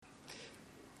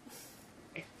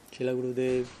Shila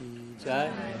Gurudev ki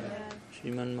jai,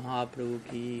 Sriman Mahaprabhu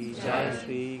ki jai,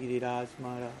 Shri Giriraj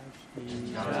Maharaj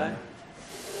ki jai,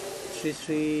 Shri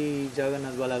Shri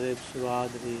Jagannath Baladev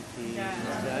Subhadri ki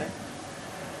jai,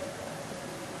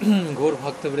 Gaur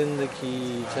Bhakta Vrinda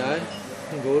ki jai,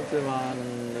 Gaur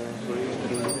Premananda Guru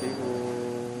Guru Guru.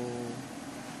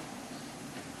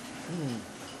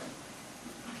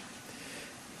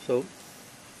 So,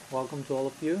 welcome to all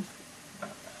of you.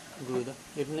 Good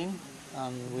evening.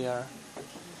 We are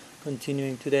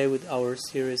continuing today with our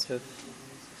series of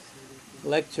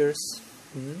lectures.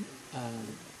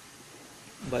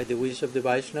 By the wish of the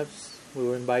Vaishnavas, we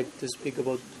were invited to speak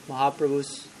about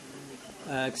Mahaprabhu's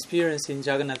experience in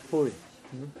Jagannath Puri.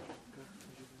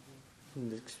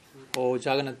 Or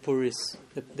Jagannath Puri is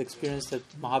the experience that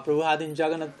Mahaprabhu had in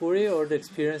Jagannath Puri, or the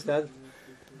experience that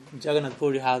Jagannath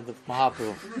Puri had with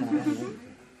Mahaprabhu.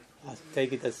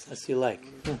 Take it as you like.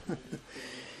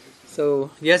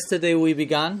 So yesterday we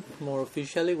began more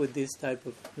officially with this type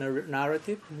of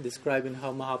narrative, describing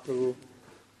how Mahaprabhu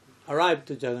arrived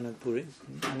to Jagannath Puri.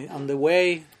 And on the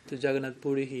way to Jagannath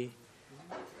Puri,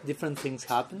 different things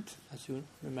happened, as you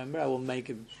remember. I will make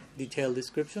a detailed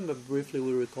description, but briefly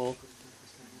we recall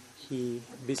he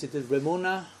visited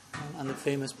Ramuna and the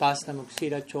famous pastime of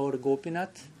Kshira Chor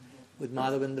Gopinath with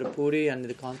Madhavendra Puri, and in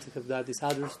the context of that, this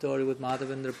other story with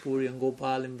Madhavendra Puri and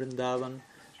Gopal in Vrindavan.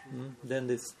 Then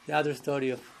the other story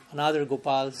of another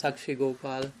Gopal, Sakshi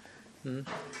Gopal. Then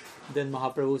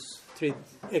Mahaprabhu's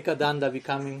Ekadanda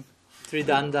becoming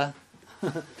Tridanda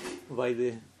by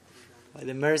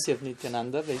the mercy of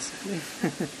Nityananda, basically.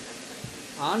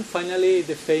 And finally,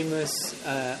 the famous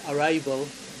arrival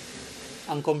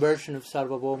and conversion of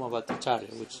Sarvabhauma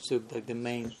Bhattacharya, which took like the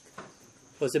main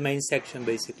section,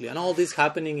 basically. And all this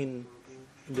happening in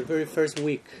the very first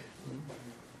week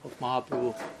of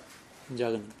Mahaprabhu in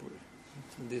Jagannath Puri.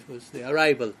 So this was the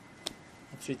arrival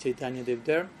of Sri Chaitanya Dev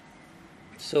there.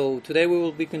 So today we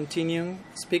will be continuing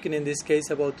speaking in this case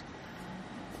about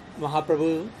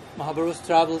Mahaprabhu's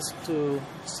travels to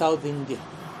South India.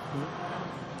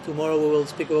 Tomorrow we will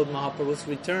speak about Mahaprabhu's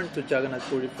return to Jagannath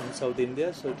Puri from South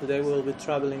India. So today we will be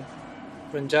traveling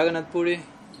from Jagannath Puri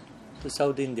to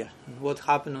South India. What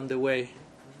happened on the way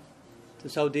to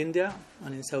South India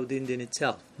and in South India in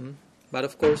itself. But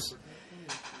of course,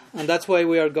 and that's why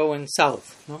we are going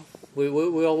south. No? We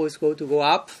always go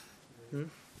up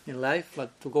in life,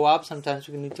 but to go up sometimes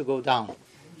we need to go down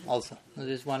also.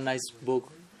 There's one nice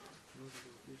book.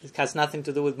 It has nothing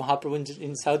to do with Mahaprabhu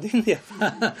in South India,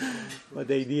 but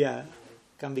the idea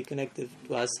can be connected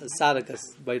to us as sadhakas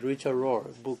by Richard Rohr,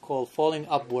 a book called Falling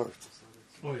Upward.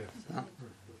 Oh yeah.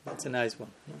 That's a nice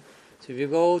one. So if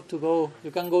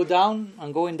you can go down,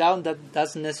 and going down, that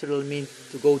doesn't necessarily mean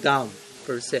to go down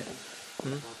per se.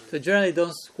 So generally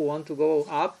those who want to go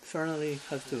up certainly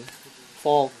have to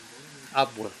fall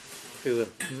upward, if you will.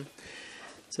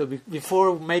 So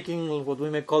before making what we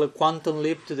may call a quantum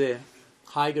leap to the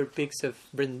higher peaks of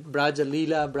Braja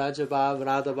Lila, Braja Bhav,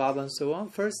 Radha Bhav and so on,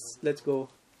 first let's go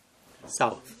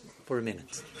south for a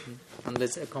minute. And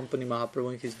let's accompany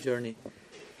Mahaprabhu in his journey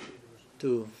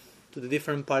to the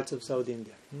different parts of South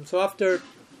India. So after,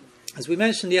 as we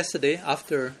mentioned yesterday,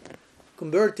 after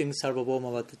converting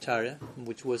Sarvabhauma Bhattacharya,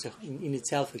 which was in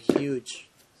itself a huge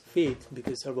feat,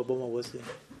 because Sarvabhauma was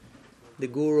the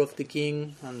guru of the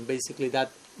king, and basically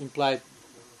that implied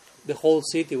the whole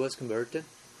city was converted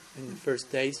in the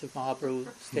first days of Mahaprabhu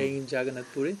staying in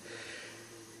Jagannath Puri.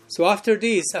 So after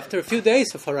a few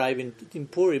days of arriving in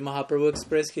Puri, Mahaprabhu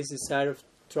expressed his desire of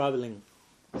traveling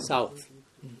south.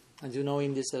 As you know,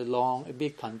 India is a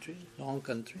big country, long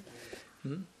country.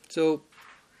 So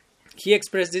he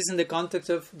expressed this in the context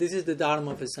of, this is the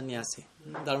dharma of a sannyasi.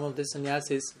 The dharma of the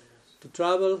sannyasi is to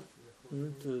travel,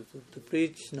 to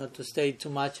preach, not to stay too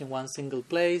much in one single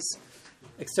place.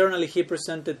 Externally, he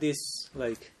presented these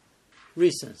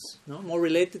reasons, more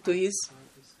related to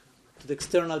the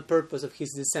external purpose of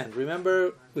his descent.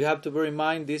 Remember, we have to bear in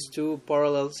mind these two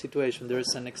parallel situations. There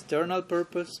is an external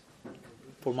purpose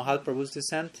for Mahaprabhu's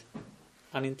descent,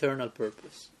 an internal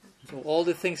purpose. So all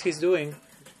the things he's doing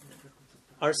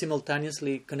are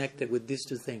simultaneously connected with these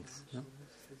two things.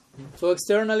 So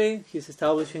externally, he's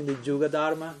establishing the Yuga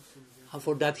Dharma, and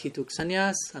for that he took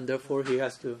sannyas, and therefore he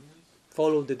has to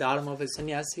follow the Dharma of a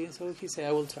sannyasi. So he said,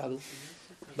 I will travel.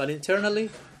 But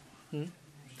internally,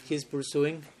 he's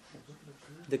pursuing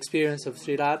the experience of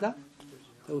Sri Radha.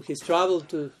 So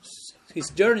his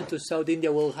journey to South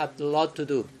India will have a lot to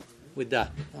do with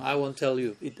that. I won't tell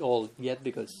you it all yet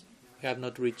because we have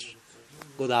not reached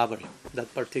Godavari,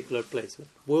 that particular place.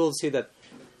 We will see that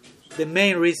the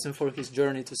main reason for his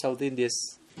journey to South India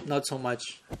is not so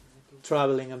much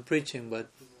traveling and preaching, but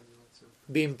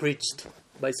being preached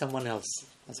by someone else,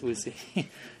 as we'll see,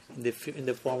 in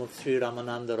the form of Sri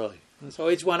Ramananda Roy. And so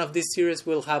each one of these series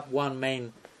will have one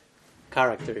main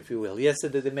character, if you will.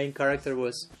 Yesterday the main character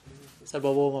was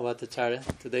Sarvabhauma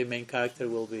Bhattacharya. Today main character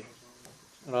will be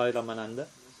Roy Ramananda.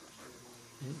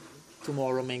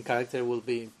 Tomorrow main character will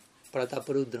be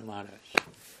Prataparudra Maharaj.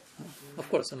 Of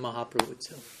course, and Mahaprabhu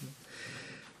itself.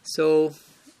 So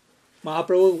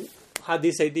Mahaprabhu had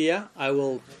this idea, I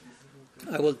will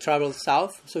travel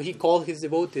south. So he called his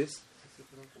devotees,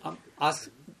 asked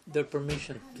their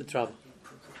permission to travel.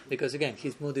 Because again,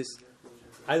 his mood is,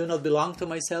 I do not belong to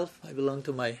myself, I belong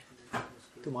to my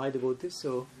devotees.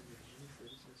 So,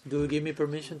 do you give me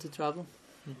permission to travel?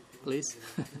 Please.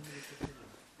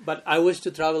 But I wish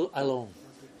to travel alone.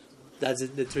 That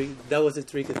was the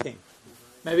tricky thing.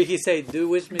 Maybe he said, do you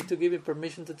wish me to give you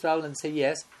permission to travel? And say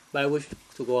yes, but I wish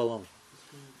to go alone.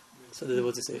 So the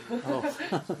devotees say,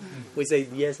 oh, we say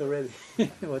yes already.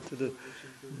 What to do?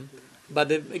 But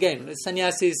again,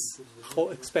 sannyasis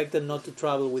expected not to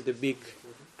travel with the big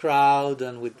crowd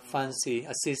and with fancy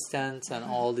assistants and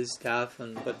all this stuff,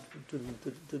 but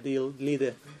to lead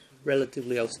a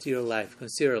relatively austere life,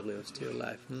 considerably austere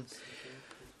life.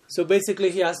 So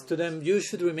basically he asked to them, you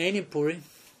should remain in Puri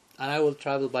and I will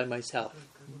travel by myself.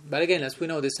 But again, as we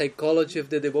know, the psychology of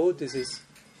the devotees is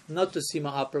not to see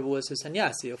Mahaprabhu as a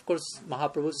sannyasi. Of course,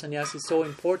 Mahaprabhu's sannyasi is so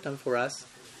important for us.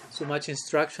 So much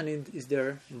instruction is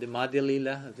there in the Madhya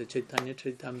Lila, the Chaitanya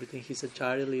Charitamrita, in his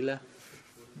Acharya Lila.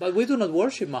 But we do not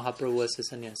worship Mahaprabhu as a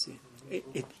sannyasi,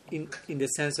 in the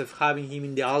sense of having him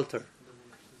in the altar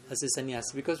as a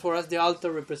sannyasi. Because for us the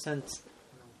altar represents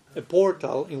a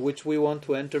portal in which we want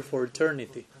to enter for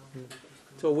eternity.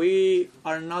 So we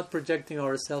are not projecting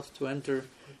ourselves to enter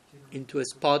into a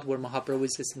spot where Mahaprabhu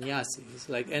is a sannyasi. It's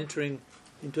like entering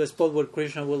into a spot where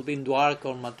Krishna will be in Dwarka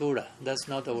or Mathura. That's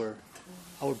not our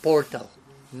portal.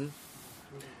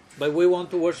 But we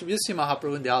want to worship. You see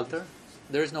Mahaprabhu in the altar.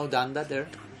 There is no danda there,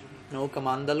 no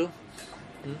kamandalu,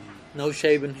 no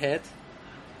shaven head.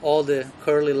 All the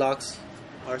curly locks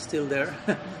are still there.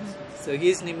 So he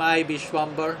is Nimai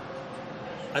Vishwambar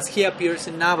as he appears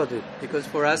in Navadvip. Because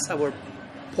for us our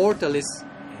portal is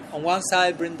on one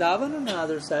side Vrindavan and on the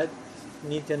other side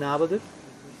Nitya Navadvip.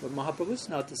 But Mahaprabhu is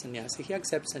not a sannyasi. He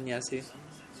accepts sannyasi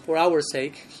for our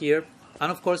sake here.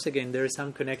 And of course, again, there is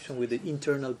some connection with the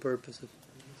internal purpose of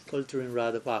culturing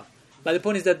Radha Bhav. But the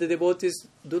point is that the devotees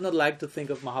do not like to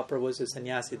think of Mahaprabhu as a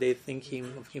sannyasi. They think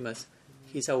of him as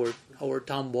he's our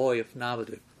tomboy of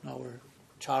Navadvip, our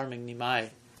charming Nimai.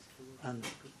 And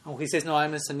when he says, no,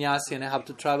 I'm a sannyasi and I have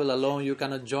to travel alone, you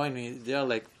cannot join me. They're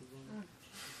like,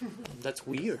 that's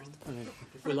weird. I mean,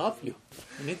 we love you.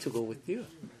 We need to go with you.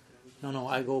 No,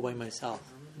 I go by myself.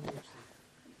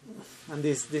 And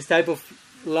this type of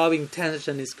loving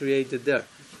tension is created there.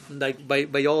 Like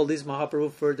by all this,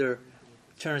 Mahaprabhu further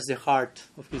turns the heart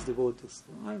of his devotees,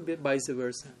 and vice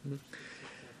versa.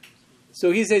 So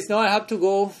he says, no, I have to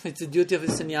go. It's the duty of a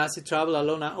sannyasi, travel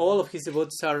alone. And all of his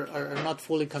devotees are not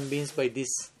fully convinced by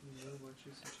this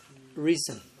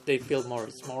reason. They feel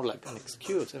it's more like an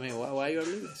excuse. I mean, why are you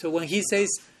leaving? So when he says,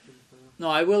 no,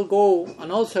 I will go,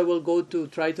 and also I will go to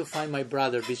try to find my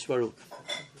brother, Vishwarup.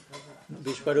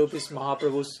 Vishwarup is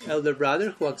Mahaprabhu's elder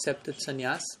brother who accepted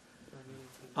sannyas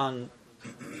and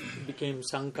became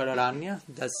Sankararanya.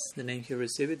 That's the name he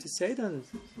received, it is said, and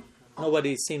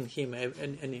nobody seen him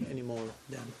anymore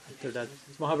then after that.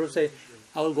 Mahaprabhu said,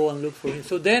 I will go and look for him.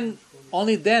 So then,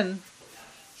 only then,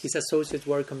 his associates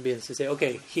were convinced. They say,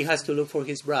 okay, he has to look for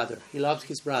his brother. He loves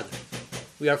his brother.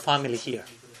 We are family here.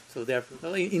 So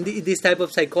therefore, in this type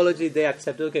of psychology, they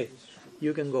accept, okay,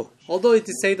 you can go. Although it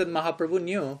is said that Mahaprabhu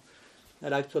knew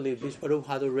that actually Vishwarup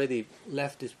had already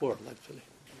left this world, actually.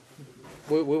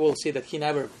 We will see that he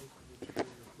never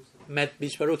met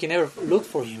Vishwarup. He never looked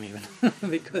for him even,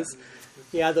 because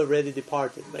he had already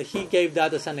departed. But he gave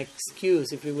that as an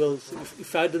excuse, if you will.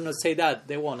 If I do not say that,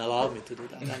 they won't allow me to do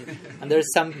that. And there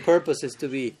are some purposes to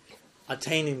be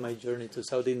attained in my journey to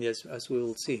South India, as we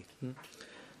will see.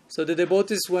 So the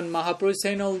devotees, when Mahaprabhu is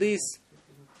saying all this,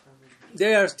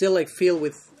 they are still like filled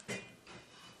with,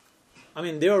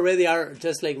 they already are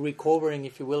just like recovering,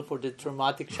 if you will, for the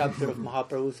traumatic chapter of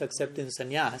Mahaprabhu's accepting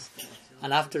sannyas.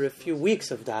 And after a few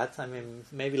weeks of that,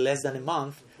 maybe less than a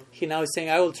month, he now is saying,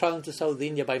 I will travel to South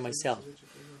India by myself.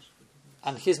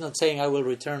 And he's not saying I will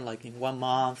return like in 1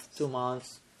 month, 2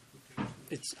 months.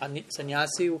 It's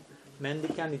sannyasi,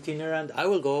 mendicant, itinerant. I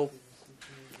will go.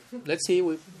 Let's see,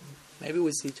 maybe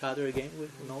we see each other again.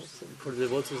 For the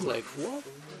devotees, like, what?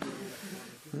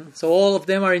 So all of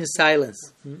them are in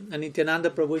silence. And Nityananda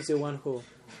Prabhu is the one who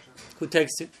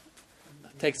takes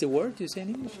takes the word, you say in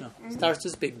English? No. Starts to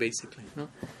speak, basically. No?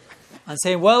 And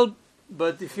saying, well,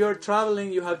 but if you're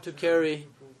traveling, you have to carry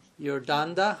your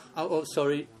danda. Oh,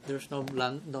 sorry, there's no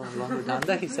longer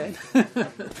danda, he said.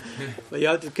 But you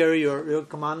have to carry your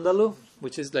kamandalu,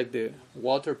 which is like the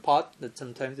water pot that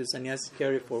sometimes the sannyasis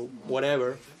carry for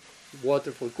whatever.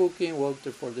 Water for cooking,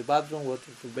 water for the bathroom,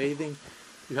 water for bathing.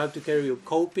 You have to carry your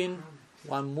kopin,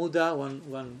 one muda,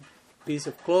 one piece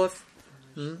of cloth.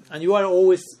 And you are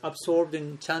always absorbed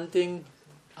in chanting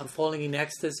and falling in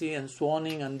ecstasy and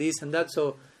swanning and this and that.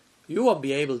 So you won't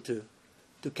be able to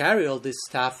carry all this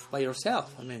stuff by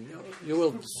yourself. I mean, you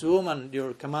will zoom and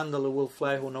your kamandalu will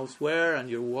fly who knows where,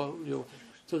 and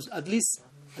so at least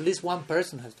one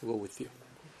person has to go with you,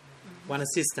 one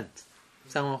assistant,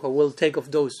 someone who will take of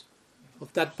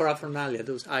that paraphernalia,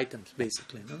 those items,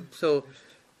 basically. No? So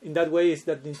in that way is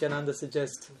that Nityananda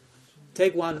suggests,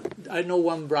 take one. I know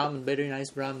one Brahmin, very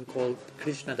nice Brahmin called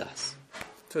Krishnadas.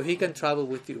 So he can travel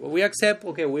with you. We accept,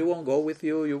 okay, we won't go with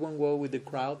you, you won't go with the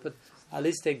crowd, but at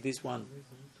least take this one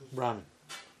Brahmin.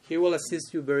 He will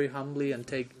assist you very humbly and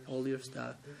take all your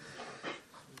stuff.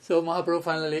 So Mahaprabhu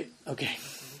finally, okay,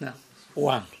 now,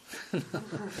 one.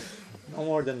 No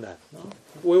more than that. No?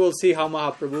 We will see how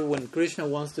Mahaprabhu, when Krishna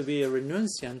wants to be a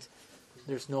renunciant,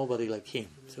 there's nobody like him.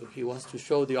 So he wants to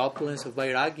show the opulence of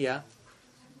Vairagya,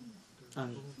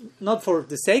 and not for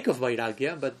the sake of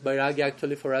Vairagya, but Vairagya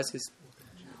actually for us is,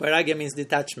 Vairagya means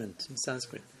detachment in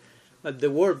Sanskrit. But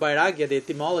the word Vairagya, the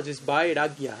etymology is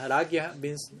Vairagya. Ragya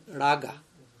means raga,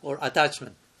 or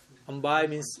attachment. And Vai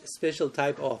means special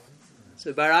type of.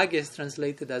 So Vairagya is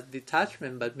translated as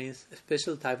detachment, but means a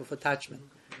special type of attachment.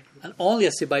 And only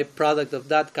as a byproduct of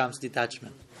that comes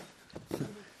detachment.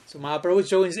 So Mahaprabhu is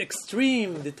showing his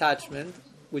extreme detachment,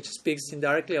 which speaks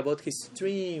indirectly about his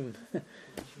extreme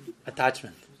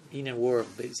attachment, inner world,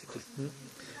 basically.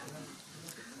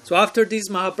 So after this,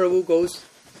 Mahaprabhu goes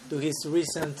to his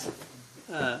recent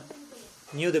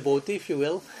new devotee, if you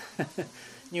will,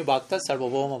 new bhakta,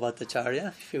 Sarvabhauma Bhattacharya,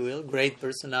 if you will, great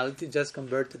personality, just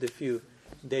converted a few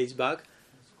days back.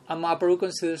 And Mahaprabhu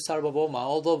considers Sarvabhauma,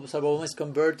 although Sarvabhauma is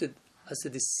converted as a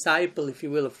disciple, if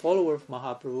you will, a follower of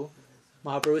Mahaprabhu,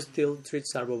 Mahaprabhu still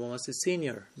treats Sarvabhauma as a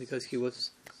senior, because he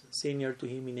was senior to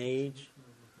him in age,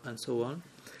 and so on.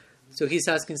 So he's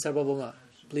asking Sarvabhauma,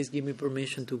 please give me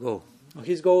permission to go.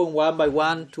 He's going one by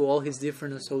one to all his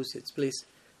different associates. Please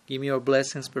give me your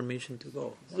blessings, permission to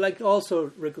go. Like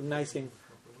also recognizing,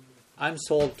 I'm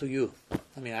sold to you.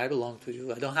 I mean, I belong to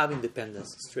you. I don't have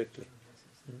independence strictly.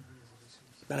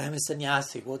 But I'm a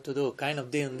sannyasi. What to do? Kind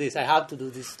of doing this. I have to do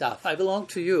this stuff. I belong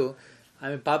to you.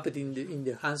 I'm a puppet in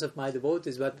the hands of my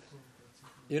devotees. But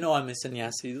you know I'm a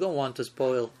sannyasi. You don't want to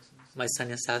spoil my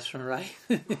sannyasashram, right?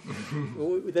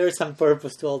 There is some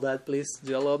purpose to all that. Please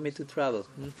do allow me to travel.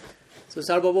 So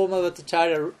Sarvabhauma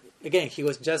Bhattacharya, again, he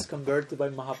was just converted by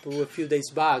Mahaprabhu a few days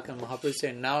back, and Mahaprabhu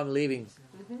said, now I'm leaving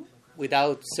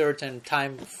without certain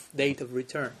time, date of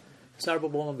return.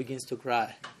 Sarvabhauma begins to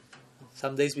cry.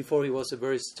 Some days before he was a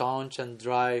very staunch and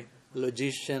dry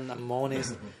logician and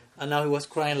monist, and now he was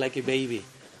crying like a baby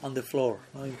on the floor,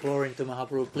 imploring to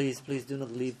Mahaprabhu, please do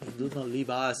not leave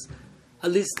us.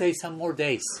 At least stay some more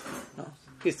days.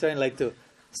 He's trying to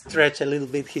stretch a little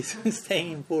bit his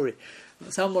staying in Puri.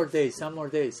 Some more days.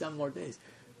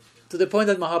 To the point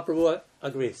that Mahaprabhu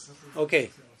agrees.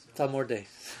 Okay, some more days.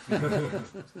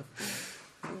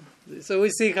 So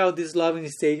we see how this loving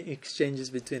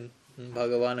exchanges between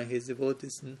Bhagavan and his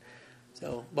devotees.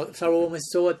 So, but Sarvabhauma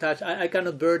is so attached. I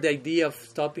cannot bear the idea of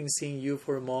stopping seeing you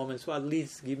for a moment. So at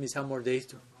least give me some more days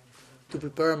to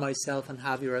prepare myself and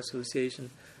have your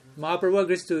association. Mahaprabhu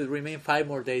agrees to remain 5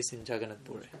 more days in Jagannath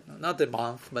Puri. Not a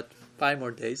month, but 5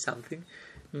 more days, something.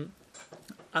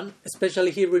 And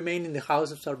especially he remained in the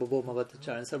house of Sarvabhauma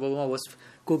Bhattacharya. And Sarvabhauma was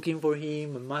cooking for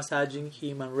him, and massaging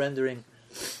him, and rendering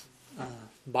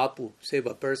Bapu,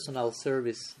 Seva, personal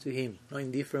service to him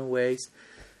in different ways.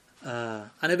 And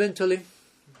eventually,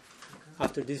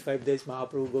 after these 5 days,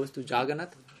 Mahaprabhu goes to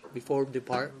Jagannath before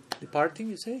departing,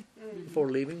 you say? Before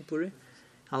leaving Puri.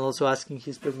 And also asking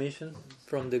his permission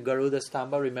from the Garuda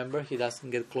Stamba. Remember, he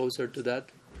doesn't get closer to that.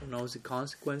 Who knows the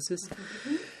consequences.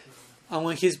 And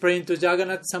when he's praying to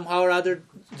Jagannath, somehow or other,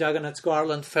 Jagannath's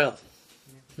garland fell.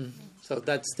 So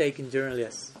that's taken generally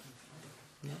as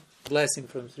blessing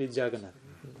from Sri Jagannath.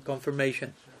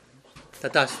 Confirmation.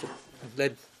 Tatastu.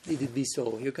 Let it be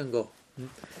so. You can go.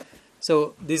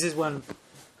 So this is one.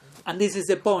 And this is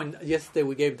the point. Yesterday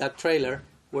we gave that trailer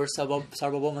where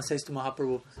Sarvabhauma says to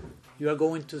Mahaprabhu, you are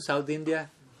going to South India,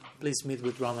 please meet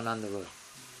with Ramananda Roy.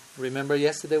 Remember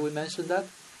yesterday we mentioned that?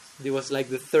 It was like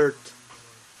the 3rd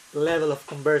level of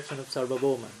conversion of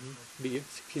Sarvabhauma.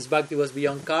 His bhakti was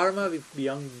beyond karma,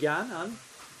 beyond jnana, and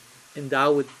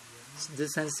endowed with the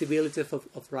sensibility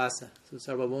of rasa. So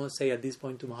Sarvabhauma say at this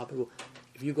point to Mahaprabhu,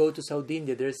 if you go to South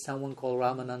India, there is someone called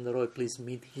Ramananda Roy, please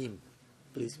meet him.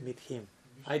 Please meet him.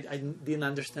 I didn't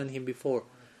understand him before,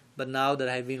 but now that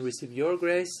I've been received your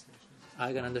grace,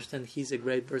 I can understand he's a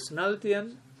great personality,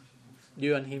 and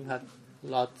you and him have a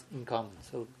lot in common.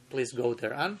 So please go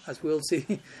there. And as we'll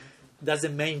see, that's the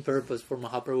main purpose for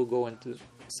Mahaprabhu going to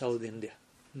South India.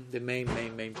 The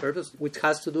main purpose, which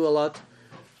has to do a lot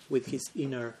with his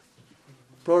inner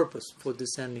purpose for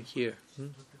descending here.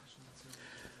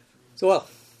 So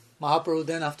Mahaprabhu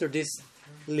then after this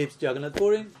leaves Jagannath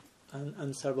Puri,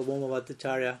 and Sarvabhauma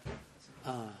Bhattacharya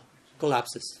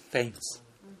collapses, faints,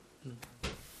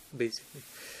 basically.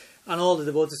 And all the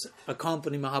devotees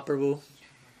accompany Mahaprabhu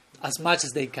as much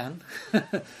as they can.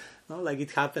 No, like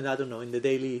it happened, I don't know, in the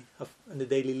daily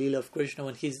Leela of Krishna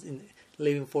when he's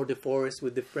leaving for the forest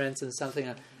with the friends and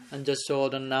something, and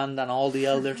Jashoda and Nanda and all the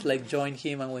elders like join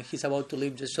him, and when he's about to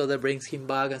leave, Jashoda brings him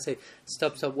back and say,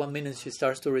 stop 1 minute. She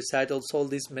starts to recite also all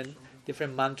these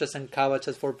different mantras and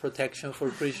kavachas for protection for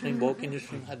Krishna, invoking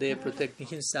Srimadeva, protecting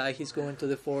his side. He's going to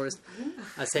the forest,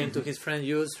 saying to his friend,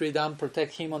 you Sridham,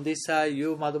 protect him on this side,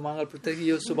 you Madhumangal, protect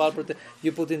you, Subal, protect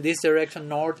you, put in this direction,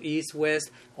 north, east,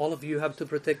 west, all of you have to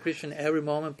protect Krishna every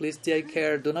moment, please take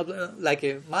care, do not, like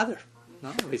a mother,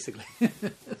 no, basically.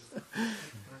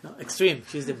 No, extreme,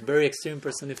 she's a very extreme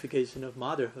personification of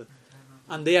motherhood.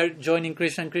 And they are joining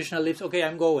Krishna, and Krishna leaves, okay,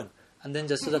 I'm going. And then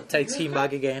Jashoda takes him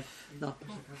back again. No,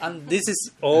 and this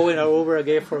is over and over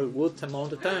again for a good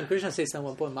amount of time. And Krishna says at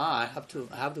one point, "Ma, I have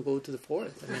to go to the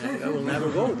forest. I mean, I will never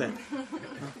go then." No.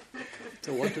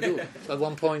 So what to do? So at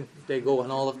one point they go,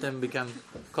 and all of them become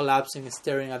collapsing,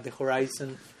 staring at the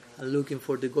horizon, and looking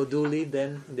for the Goduli.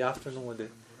 Then in the afternoon, when the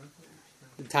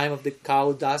time of the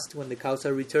cow dust, when the cows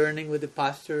are returning with the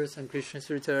pastures, and Krishna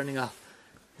is returning,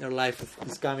 their life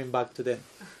is coming back to them.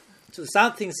 So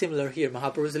something similar here.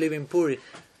 Mahaprabhu is living in Puri,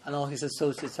 and all his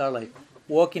associates are like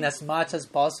walking as much as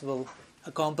possible,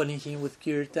 accompanying him with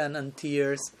kirtan and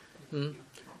tears,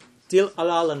 till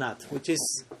Alalanath, which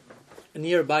is a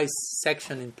nearby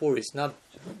section in Puri. It's not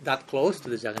that close to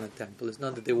the Jagannath temple. It's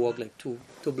not that they walk like two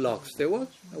blocks. They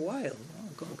walk a while,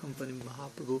 accompanying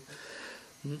Mahaprabhu.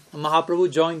 And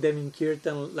Mahaprabhu joined them in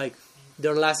kirtan, like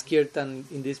their last kirtan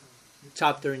in this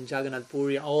chapter in Jagannath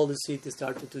Puri. All the cities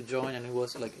started to join, and it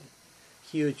was like a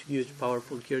huge,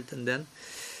 powerful kirtan then.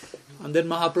 And then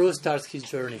Mahaprabhu starts his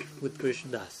journey with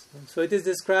Krishna Das. So it is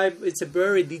described, it's a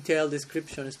very detailed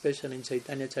description, especially in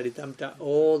Chaitanya Charitamrita,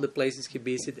 all the places he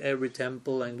visited, every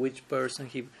temple, and which person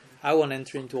he... I won't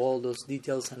enter into all those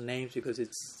details and names because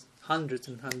it's hundreds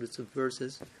and hundreds of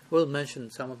verses. We'll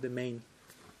mention some of the main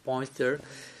points there.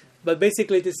 But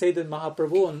basically to say that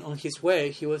Mahaprabhu on his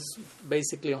way, he was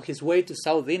basically on his way to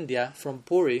South India from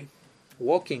Puri,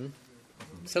 walking.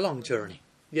 It's a long journey.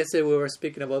 Yesterday we were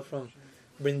speaking about from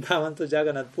Vrindavan to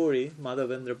Jagannath Puri,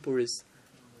 Madhavendra Puri's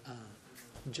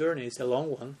journey is a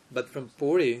long one, but from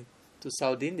Puri to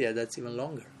South India, that's even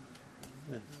longer.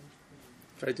 Yeah.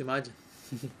 Try to imagine.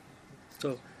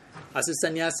 So, as a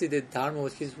sannyasi, the Dharma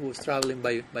was traveling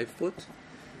by foot.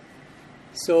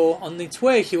 So, on its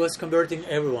way, he was converting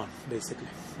everyone, basically.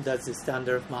 That's the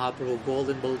standard of Mahaprabhu,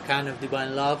 golden volcano of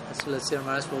divine love, as Lasir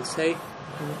Maharaj will say,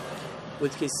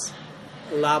 with his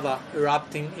lava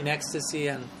erupting in ecstasy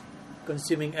and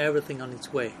consuming everything on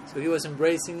its way. So he was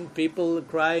embracing people,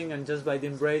 crying, and just by the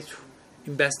embrace,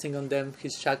 investing on them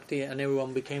his Shakti, and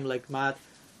everyone became like mad.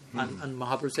 And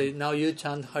Mahaprabhu said, now you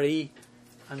chant Hari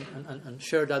and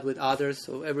share that with others.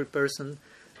 So every person,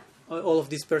 all of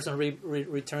these persons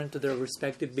returned to their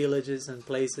respective villages and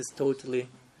places, totally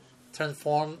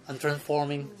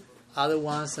transforming other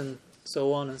ones, and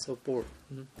so on and so forth.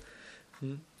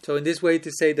 So in this way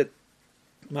to say that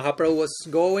Mahaprabhu was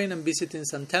going and visiting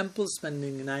some temples,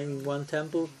 spending the night in one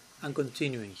temple and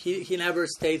continuing. He never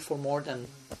stayed for more than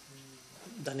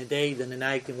a day, than a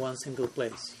night in one single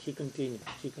place. He continued.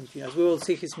 As we will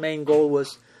see, his main goal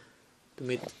was to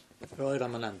meet Roy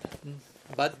Ramananda.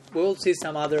 But we will see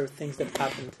some other things that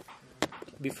happened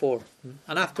before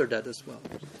and after that as well.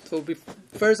 So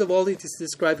first of all, it is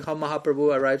described how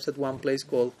Mahaprabhu arrives at one place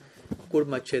called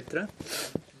Kurmakshetra.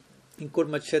 In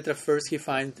Kurmakshetra, first he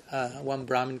finds one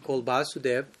Brahmin called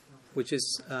Vasudev,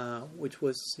 which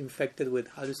was infected with,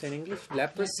 how do you say in English?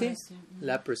 Leprosy.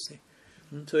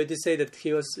 So it is said that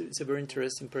it's a very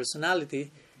interesting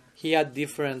personality. He had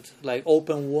different, like,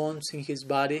 open wounds in his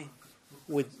body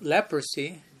with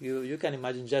leprosy. You can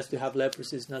imagine just to have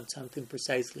leprosy is not something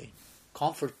precisely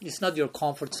comfort. It's not your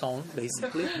comfort zone,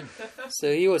 basically.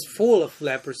 So he was full of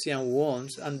leprosy and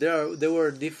worms, and there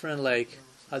were different, like,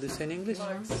 how do you say in English?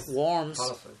 Worms.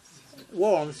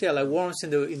 Worms, yeah, like worms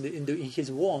in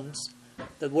his wounds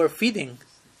that were feeding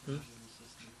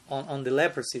on the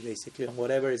leprosy, basically, on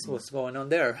whatever was going on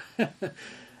there.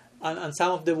 and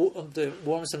some of the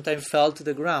worms sometimes fell to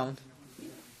the ground,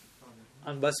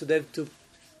 and Vasudeva took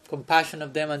compassion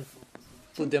of them and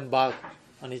put them back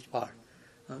on each part.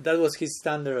 That was his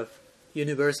standard of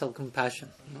universal compassion.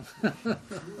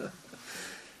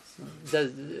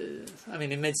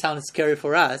 It may sound scary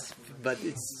for us, but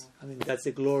that's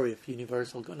the glory of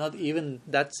universal. Not even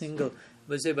that single,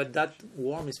 but that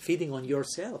worm is feeding on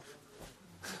yourself.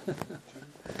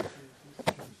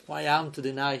 Why am to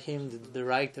deny him the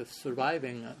right of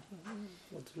surviving?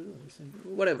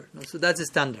 Whatever. No, so that's the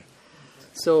standard.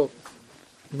 So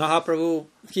Mahaprabhu,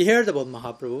 he heard about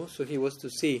Mahaprabhu, so he was to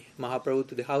see Mahaprabhu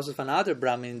to the house of another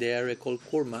Brahmin in the area called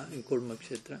Kurma, in Kurma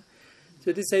Kshetra. So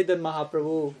it is said that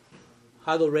Mahaprabhu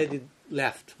had already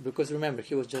left, because remember,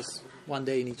 he was just one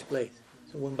day in each place.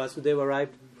 So when Vasudeva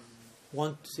arrived,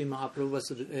 wanted to see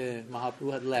Mahaprabhu,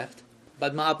 Mahaprabhu had left.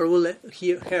 But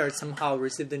Mahaprabhu heard somehow,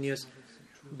 received the news,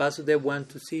 Vasudeva went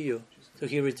to see you, so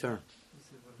he returned.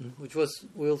 Which was,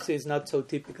 we'll see, is not so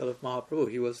typical of Mahaprabhu.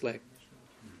 He was like,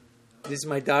 this is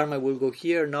my dharma, I will go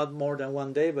here, not more than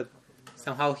one day, but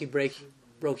somehow he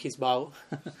broke his vow.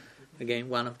 Again,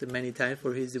 one of the many times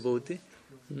for his devotee.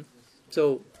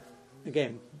 So,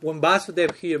 again, when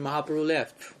Vasudeva here, Mahaprabhu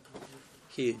left,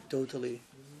 he totally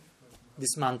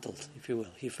dismantled, if you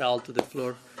will. He fell to the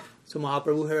floor. So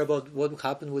Mahaprabhu heard about what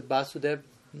happened with Vasudeva.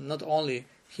 Not only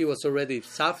he was already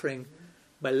suffering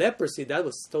by leprosy, that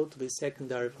was totally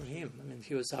secondary for him.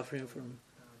 He was suffering from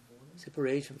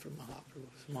separation from Mahaprabhu.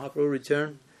 So Mahaprabhu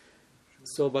returned,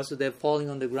 saw Vasudeva falling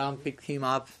on the ground, picked him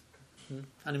up,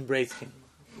 and embraced him.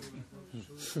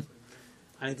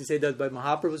 I need to say that by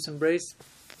Mahaprabhu's embrace,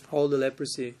 all the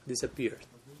leprosy disappeared.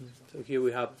 So here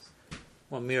we have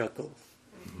one miracle.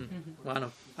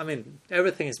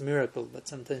 Everything is miracle, but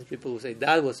sometimes people will say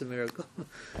that was a miracle.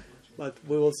 But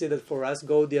we will see that for us,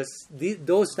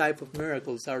 those type of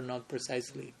miracles are not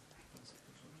precisely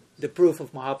the proof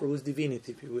of Mahaprabhu's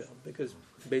divinity, if you will, because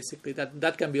basically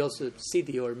that can be also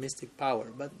siddhi or mystic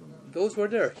power. But those were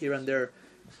there, here and there,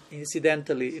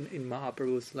 incidentally in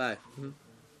Mahaprabhu's life.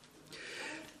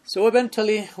 So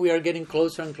eventually we are getting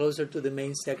closer and closer to the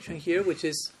main section here, which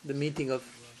is the meeting of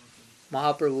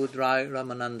Mahaprabhu with Rai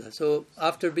Ramananda. So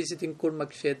after visiting Kurma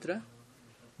Kshetra,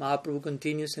 Mahaprabhu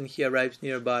continues and he arrives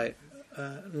nearby,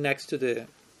 next to the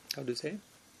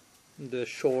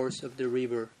shores of the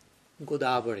river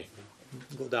Godavari.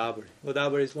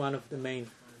 Godavari is one of the main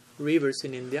rivers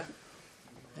in India.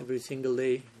 Every single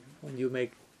day when you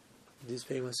make this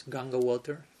famous Ganga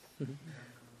water,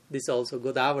 this is also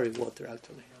Godavari water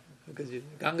actually. Because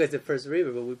Ganga is the first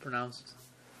river, but we pronounce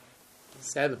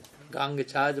 7. Ganga,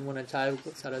 Chai, Jamuna, Chai,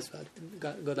 Saraswati,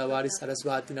 Godavari,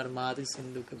 Saraswati, Narmadi,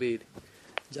 Sindhu, Kabiri.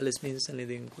 Jalasmin,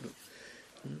 Sanidhi, Kuru.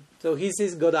 So he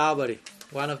sees Godavari,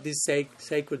 one of these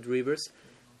sacred rivers,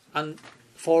 and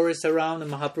forests around,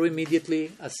 and Mahaprabhu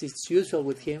immediately, as is usual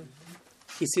with him,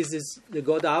 he sees the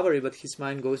Godavari, but his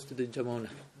mind goes to the Jamuna.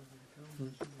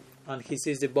 And he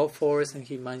sees the forest, and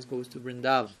his mind goes to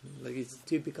Vrindavan. Like it's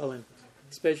typical, and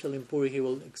especially in Puri, he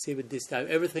will exhibit this type.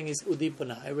 Everything is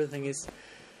udipana, everything is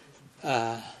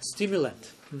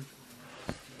stimulant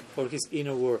for his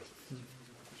inner world.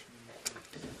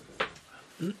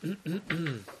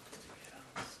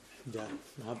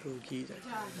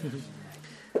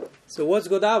 So what's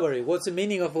Godavari? What's the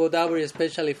meaning of Godavari,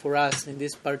 especially for us in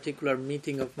this particular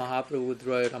meeting of Mahaprabhu with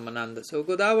Roy Ramananda? So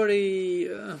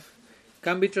Godavari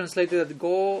can be translated as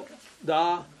Go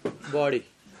Da Body.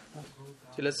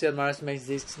 So let's see, Maharaj makes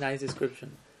this nice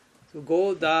description. So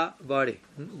Go Da Body.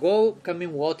 Go can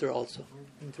mean water also,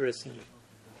 interestingly.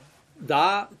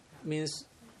 Da means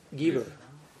giver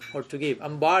or to give.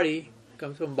 And Bari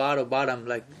comes from Baro, Baram,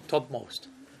 like topmost.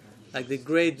 Like the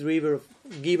great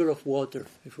giver of water,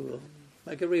 if you will.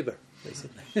 Like a river,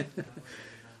 basically.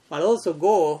 But also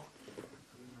Go,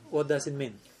 what does it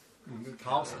mean?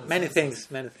 Many things.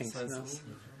 No?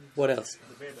 What else?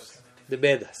 The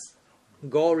Vedas.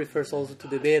 Go refers also to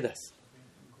the Vedas.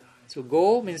 So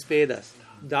Go means Vedas.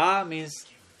 Da means,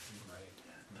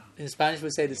 in Spanish we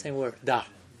say the same word, da.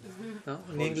 No?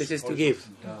 In English is to give.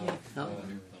 No?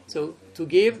 So to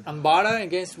give, and Bara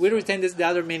against, we retain the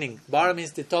other meaning. Bara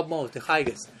means the topmost, the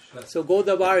highest. So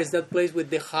Godavar is that place with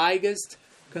the highest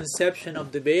conception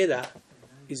of the Veda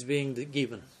is being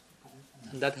given.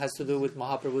 And that has to do with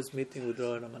Mahaprabhu's meeting with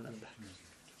Radha Ramananda.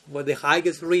 Where the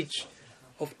highest reach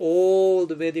of all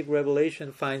the Vedic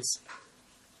revelation finds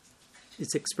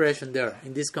its expression there,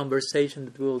 in this conversation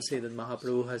that we will see that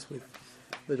Mahaprabhu has with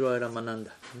Roy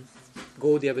Ramananda.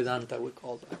 Gaudiya Vedanta, we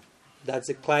call that. That's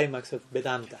the climax of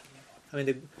Vedanta. I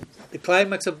mean, the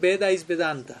climax of Veda is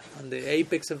Vedanta, and the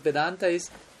apex of Vedanta is,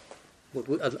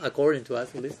 according to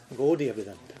us at least, Gaudiya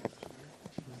Vedanta.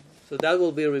 So that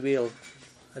will be revealed,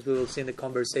 as we will see in the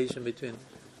conversation between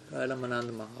Roy Ramananda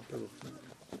and Mahaprabhu.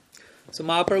 So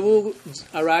Mahaprabhu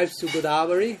arrives to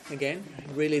Godavari, again,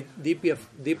 really deeply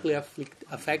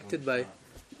affected by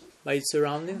its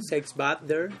surroundings, takes bath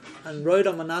there, and Roy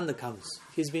Ramananda comes.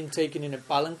 He's been taken in a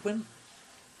palanquin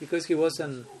because he was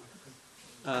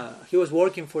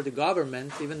working for the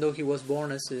government, even though he was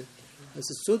born as a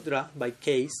Sudra by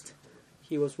caste.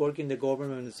 He was working the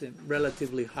government as a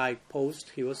relatively high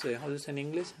post. He was how do you say in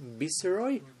English?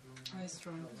 Viceroy?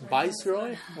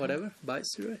 Viceroy? Whatever.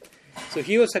 Viceroy. So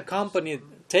he was accompanied,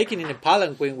 taken in a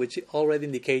palanquin, which already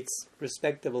indicates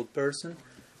respectable person,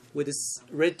 with a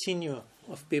retinue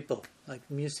of people, like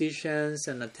musicians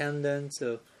and attendants.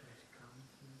 So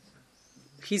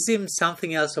he seemed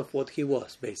something else of what he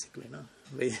was, basically. No?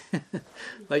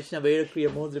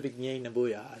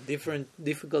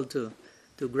 Difficult to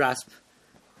grasp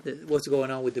what's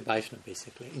going on with the Vaishnava,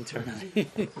 basically, internally.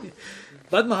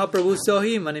 But Mahaprabhu saw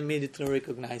him and immediately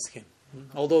recognized him.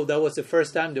 Although that was the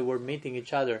first time they were meeting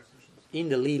each other in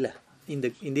the Leela, in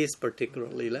this particular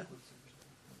Leela.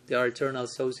 They are eternal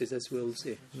associates, as we will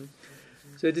see.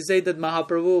 So it is said that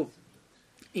Mahaprabhu,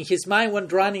 in his mind,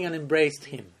 went running and embraced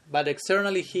him. But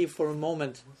externally, he, for a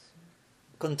moment,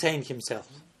 contained himself,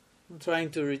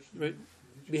 trying to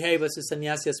behave as a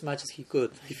sannyasi as much as he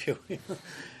could, if you will,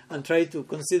 and try to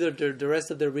consider the rest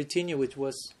of the retinue, which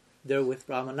was there with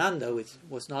Ramananda, which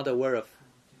was not aware of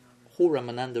who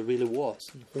Ramananda really was,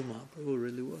 and who Mahaprabhu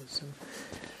really was.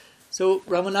 So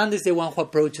Ramananda is the one who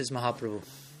approaches Mahaprabhu.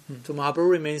 So Mahaprabhu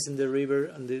remains in the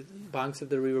river, on the banks of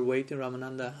the river waiting.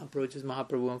 Ramananda approaches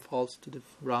Mahaprabhu and falls to the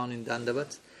ground in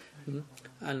Dandavat.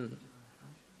 And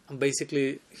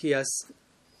basically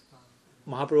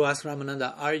Mahaprabhu asks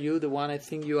Ramananda, are you the one I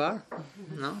think you are?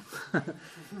 No?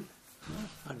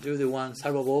 Are you the one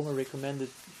Sarvabhauma recommended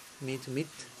me to meet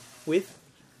with?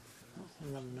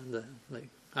 And Ramananda,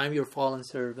 I'm your fallen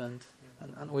servant,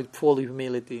 and with full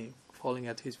humility, falling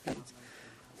at his feet.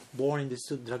 Born in the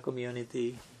Sudra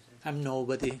community, I'm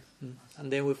nobody.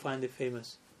 And then we find the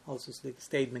famous also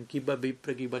statement, Kiba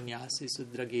Vipra Kiba Nyasi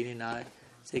Sudra Girinai,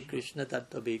 say Krishna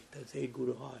Tattva Bhikta, say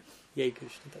Guru Hai. Yay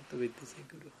Krishna Tattva Bhikta, say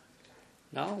Guru Hai.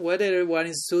 Now, whether one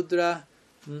is Sudra,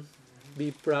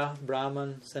 Vipra,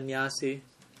 Brahman, Sannyasi,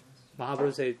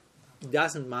 Mahaprabhu said, it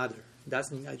doesn't matter.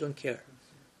 I don't care.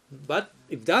 But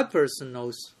if that person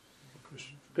knows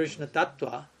Krishna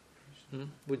Tattva,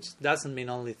 which doesn't mean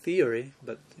only theory,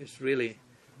 but is really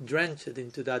drenched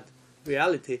into that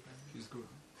reality,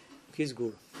 he's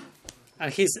Guru.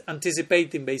 And he's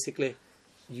anticipating basically,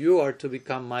 you are to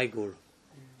become my Guru.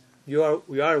 We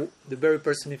are the very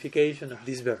personification of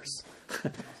this verse.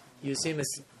 You seem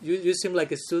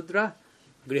like a Sudra,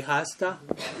 Grihasta,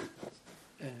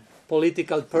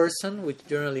 political person, which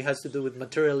generally has to do with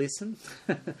materialism.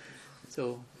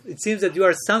 So it seems that you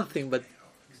are something, but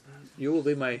you will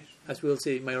be my, as we will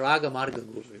say, my Raga Marga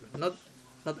Guru.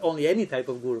 Not only any type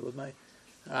of Guru, but my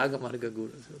Raga Marga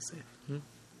Guru, as we'll say.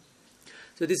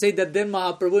 So they say that then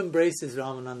Mahaprabhu embraces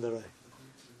Ramananda Roy.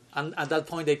 And at that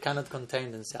point they cannot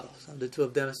contain themselves. And the two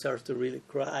of them start to really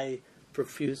cry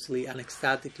profusely and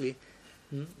ecstatically.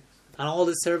 And all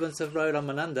the servants of Roy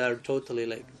Ramananda are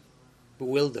totally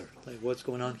bewildered. What's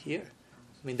going on here?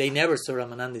 I mean, they never saw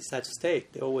Ramananda in such a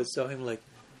state. They always saw him like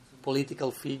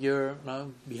political figure,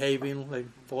 behaving,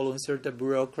 following certain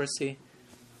bureaucracy.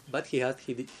 But he had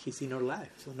his inner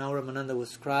life. So now Ramananda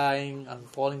was crying and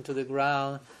falling to the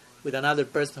ground with another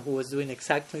person who was doing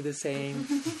exactly the same.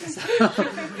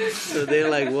 So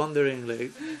they're wondering,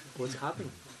 what's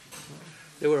happening?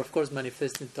 They were, of course,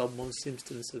 manifesting topmost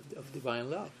symptoms of divine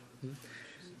love.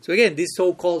 So again, this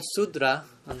so-called Sudra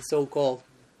and so-called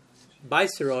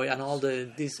Viceroy and all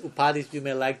these upadhis you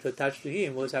may like to attach to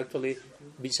him was actually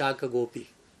Vishaka Gopi,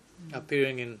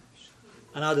 appearing in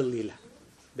another Leela,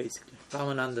 basically.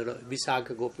 Ramananda Roy,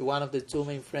 Vishaka Gopi, one of the two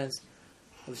main friends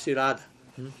of Sri Radha.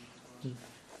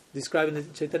 Describing the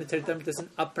Chaitanya Charitamrita as an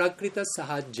aprakrita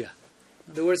sahaja.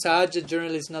 The word sahaja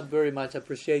generally is not very much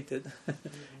appreciated.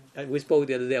 We spoke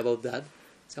the other day about that.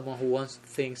 Someone who wants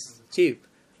things cheap.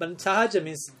 But sahaja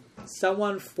means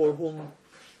someone for whom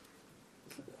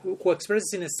who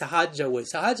expresses in a sahaja way.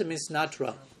 Sahaja means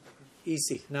natural,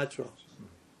 easy, natural.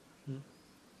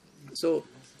 So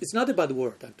it's not a bad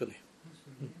word actually.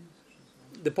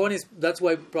 the point is, that's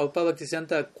why Prabhupada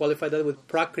Bhaktisiddhanta qualified that with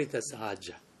Prakrita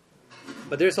Sahaja.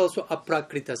 But there's also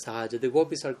Aprakrita Sahaja. The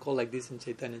gopis are called like this in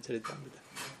Chaitanya Charitamrita.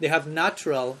 They have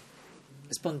natural,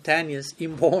 spontaneous,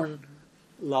 inborn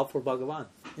love for Bhagavan.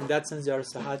 In that sense, they are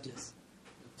Sahajas.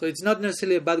 So it's not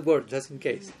necessarily a bad word, just in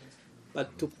case.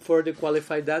 But to further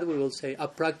qualify that, we will say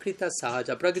Aprakrita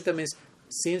Sahaja. Aprakrita means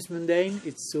seems mundane,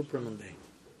 it's supramundane.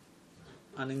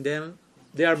 And in them,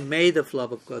 they are made of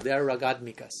love of God. They are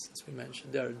ragadmikas, as we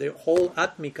mentioned. Their whole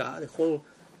atmika, the whole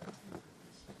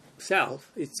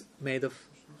self, is made of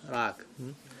rag.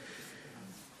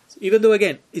 So even though,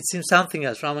 again, it seems something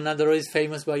else. Ramananda Roy is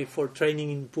famous for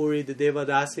training in Puri, the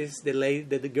Devadasis,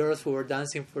 the girls who were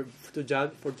dancing for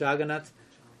Jagannath.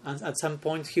 And at some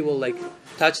point, he will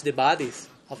touch the bodies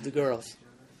of the girls.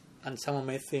 And someone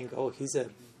may think, oh, he's a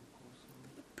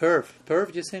perv.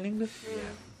 Perv, you say in English? Yeah.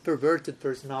 Perverted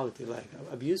personality, like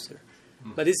abuser.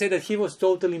 But he said that he was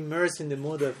totally immersed in the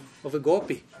mood of a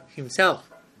gopi himself,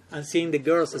 and seeing the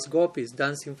girls as gopis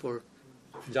dancing for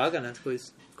Jagannath, who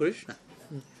is Krishna.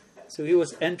 So he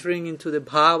was entering into the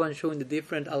bhava and showing the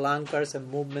different alankars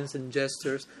and movements and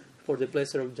gestures for the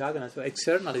pleasure of Jagannath. So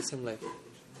externally it seemed like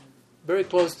very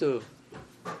close to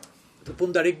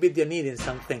Pundarik Vidyanidhi in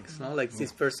some things, no? Like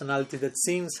this personality that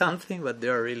seems something, but they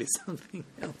are really something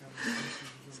else.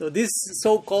 So this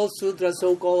so-called sutra,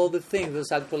 so-called all the things,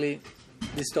 was actually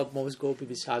the topmost gopi,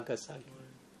 Vishaka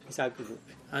Gopi.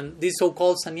 And this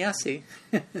so-called sannyasi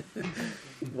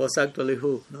was actually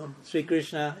who? No? Sri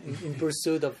Krishna in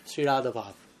pursuit of Sri Radha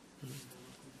Bhav.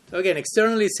 So again,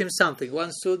 externally it seems something.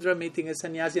 One sudra meeting a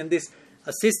sannyasi, and this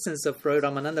assistants of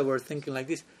Ramananda were thinking like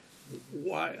this.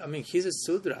 Why? I mean, he's a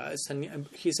sudra,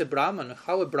 he's a brahman.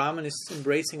 How a brahman is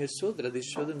embracing a sudra? This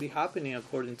shouldn't be happening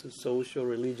according to social,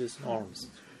 religious norms.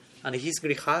 And he's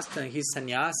grihasta and he's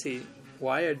sannyasi.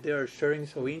 Why are they sharing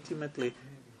so intimately?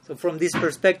 So from this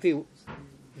perspective,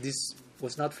 this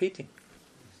was not fitting.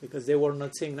 Because they were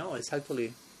not saying, no, it's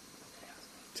actually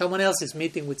someone else is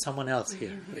meeting with someone else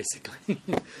here, basically.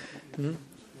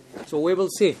 So we will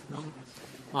see. No?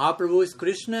 Mahaprabhu is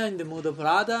Krishna in the mood of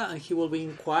Radha, and he will be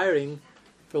inquiring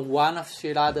from one of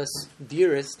Sri Radha's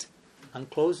dearest and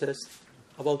closest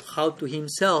about how to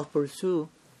himself pursue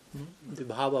the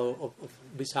bhava of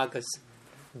Vishaka's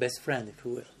best friend, if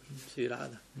you will, Sri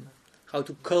Radha. How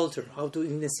to culture, how to,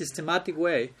 in a systematic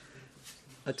way,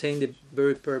 attain the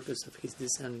very purpose of his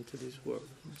descent into this world.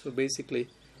 So basically,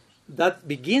 that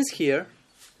begins here,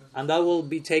 and that will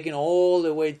be taken all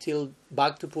the way till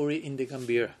back to Puri in the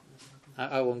Gambhira.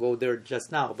 I won't go there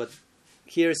just now, but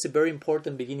here is a very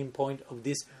important beginning point of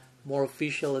this more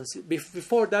official. And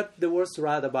before that, there was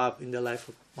Radha Bhav in the life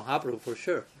of Mahaprabhu for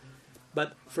sure.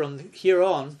 But from here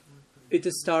on, it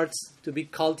starts to be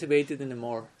cultivated in a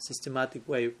more systematic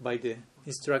way by the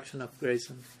instruction of grace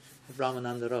of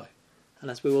Ramananda Roy.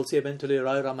 And as we will see eventually,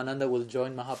 Roy Ramananda will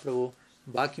join Mahaprabhu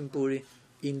back in Puri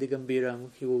in the Gambhira,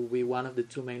 and he will be one of the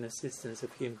two main assistants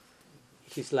of him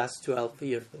his last 12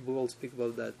 years. But we will speak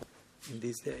about that in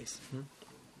these days.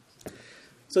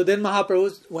 So then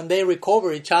Mahaprabhu, when they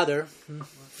recover each other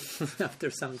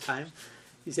after some time,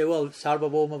 he said, well,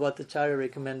 Sarvabhauma Bhattacharya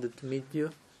recommended to meet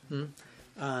you,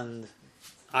 and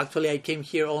actually I came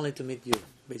here only to meet you,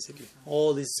 basically.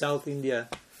 All this South India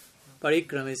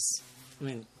parikram is,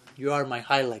 you are my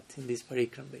highlight in this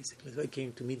parikram, basically. So I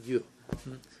came to meet you.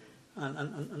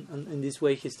 And in this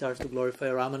way he starts to glorify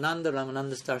Ramananda.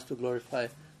 Ramananda starts to glorify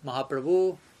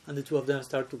Mahaprabhu, and the two of them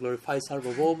start to glorify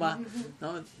Sarvabhauma.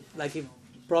 No? Like a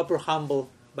proper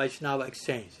humble Vaishnava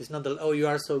exchange. It's not that, oh, you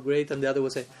are so great, and the other will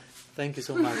say, thank you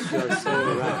so much, you are so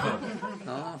right.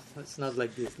 No, it's not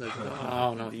like this. Like,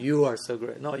 no, you are so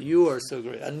great. No, you are so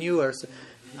great, and you are so...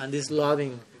 And this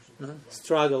loving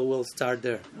struggle will start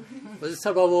there. But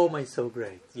Sarvabhauma is so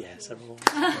great. Yes,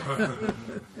 Sarvabhauma.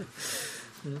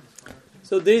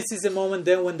 So this is the moment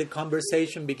then when the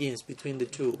conversation begins between the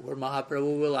two, where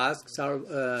Mahaprabhu will ask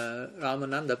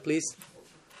Ramananda, please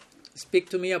speak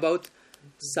to me about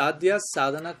Sadhya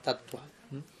Sadhana Tattva.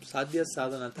 Sadhya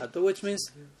Sadhana Tattva, which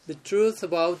means the truth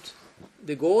about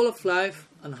the goal of life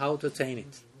and how to attain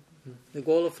it. The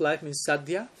goal of life means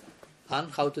Sadhya,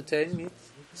 and how to attain means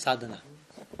Sadhana.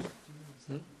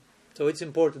 So it's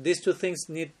important. These two things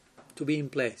need to be in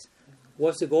place.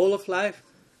 What's the goal of life?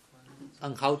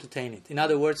 And how to attain it. In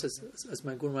other words, as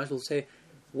my Guru Maharaj will say,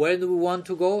 where do we want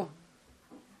to go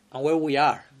and where we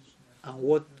are, and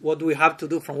what do we have to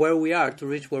do from where we are to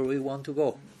reach where we want to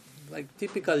go. Like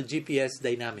typical GPS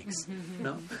dynamics.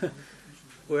 No?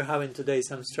 We're having today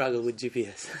some struggle with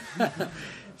GPS.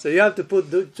 So you have to put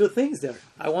two things there.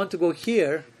 I want to go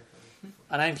here,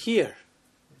 and I'm here.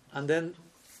 And then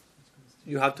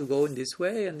you have to go in this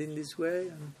way and in this way.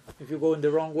 And if you go in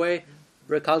the wrong way,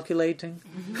 recalculating.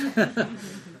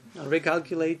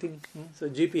 Recalculating. So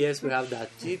GPS, we have that.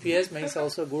 GPS makes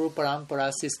also Guru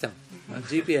Parampara system.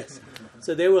 GPS.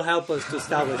 So they will help us to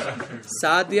establish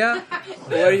sadhya,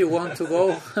 where you want to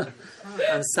go,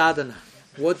 and sadhana,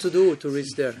 what to do to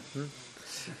reach there.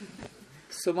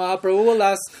 So Mahaprabhu will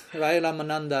ask Rai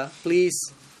Ramananda, please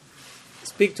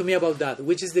speak to me about that,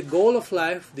 which is the goal of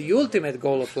life, the ultimate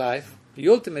goal of life,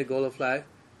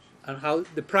 and how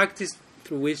the practice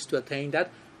through which to attain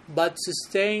that, but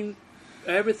sustain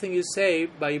everything you say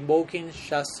by invoking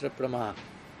Shastra Pramana.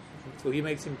 So he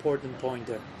makes an important point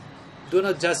there. Do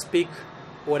not just speak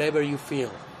whatever you feel,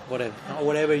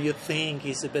 whatever you think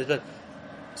is the best, but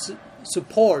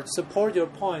support your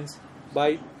points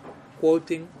by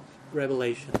quoting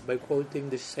revelation, by quoting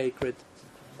the sacred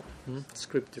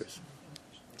scriptures.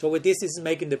 So with this is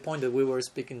making the point that we were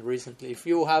speaking recently. If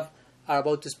you are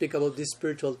about to speak about this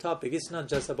spiritual topic, it's not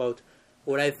just about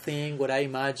what I think, what I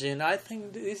imagine. I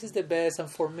think this is the best, and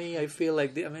for me, I feel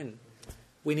like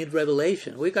we need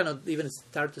revelation. We cannot even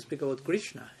start to speak about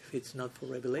Krishna if it's not for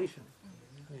revelation.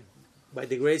 By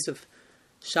the grace of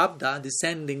Shabda,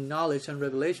 descending knowledge and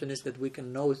revelation is that we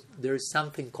can know there is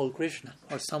something called Krishna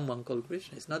or someone called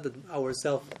Krishna. It's not that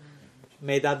ourselves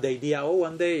made up the idea,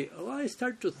 one day, I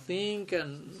start to think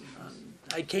and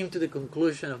I came to the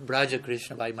conclusion of Braja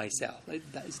Krishna by myself.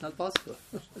 That is not possible.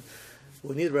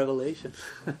 We need revelation.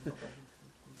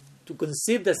 To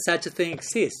conceive that such a thing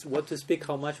exists, what to speak,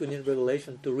 how much we need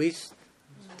revelation to reach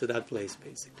to that place,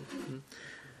 basically.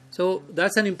 So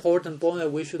that's an important point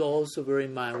that we should also bear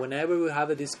in mind. Whenever we have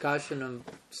a discussion on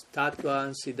Tattva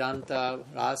and Siddhanta,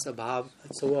 Rasa, Bhav,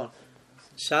 and so on,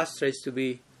 Shastra is to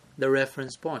be the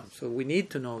reference point. So we need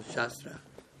to know Shastra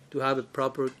to have a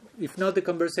proper... If not, the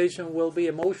conversation will be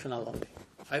emotional only.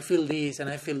 I feel this and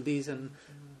I feel this, and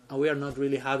we are not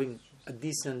really having a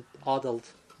decent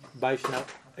adult Vaishnava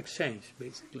exchange,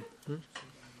 basically.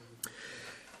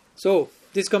 So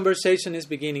this conversation is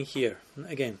beginning here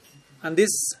again. And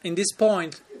in this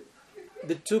point,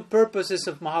 the two purposes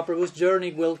of Mahaprabhu's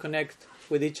journey will connect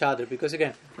with each other. Because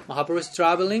again, Mahaprabhu is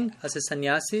traveling as a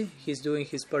sannyasi, he's doing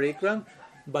his parikram,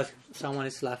 but someone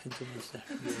is laughing too much there.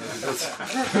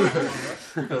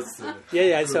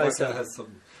 I saw.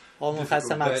 Almost had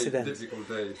some accident. Difficult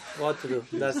day. What to do?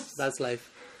 That's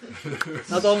life.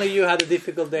 Not only you had a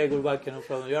difficult day, Gurubhakya, no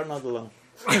problem. You are not alone.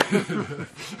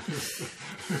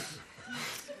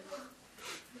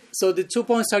 So the 2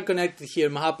 points are connected here.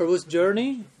 Mahaprabhu's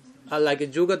journey, like a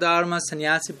Juga Dharma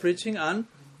sannyasi preaching, and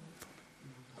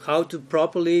how to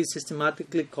properly,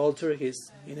 systematically culture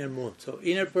his inner mood. So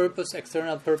inner purpose,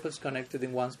 external purpose connected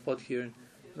in one spot here in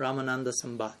Ramananda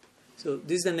Sambad. So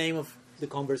this is the name of the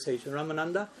conversation.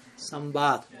 Ramananda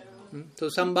Sambad. So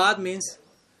Sambad means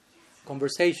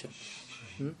conversation.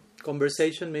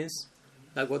 Conversation means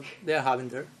like what they are having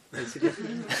there, basically.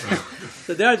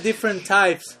 So there are different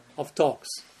types of talks.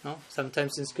 No?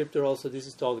 Sometimes in scripture also this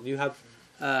is talk. You have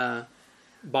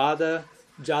Bada,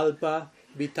 Jalpa,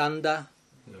 Vitanda.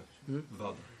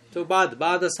 Vada. So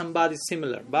Bada, Sambad is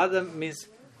similar. Bada means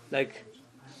like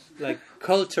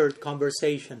cultured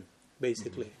conversation,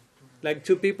 basically. Like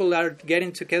two people are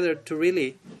getting together to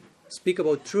really speak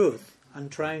about truth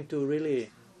and trying to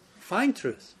really find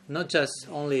truth, not just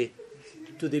only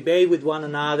to debate with one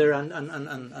another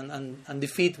and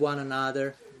defeat one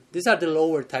another. These are the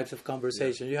lower types of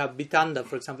conversation. You have Vitanda,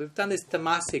 for example. Vitanda is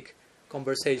tamasic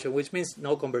conversation, which means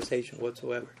no conversation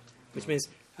whatsoever. Which means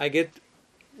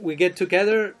we get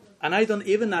together and I don't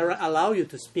even allow you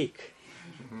to speak.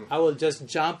 I will just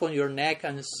jump on your neck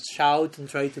and shout and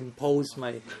try to impose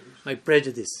my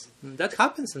prejudice. That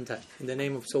happens sometimes in the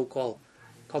name of so-called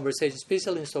conversation,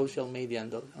 especially in social media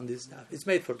and on this stuff. It's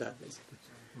made for that, basically.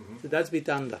 So that's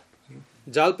Vitanda.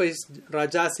 Jalpa is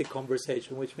Rajasic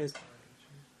conversation, which means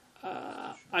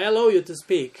I allow you to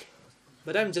speak,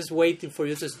 but I'm just waiting for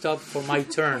you to stop for my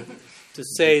turn to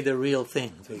say the real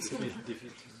thing, basically.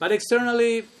 But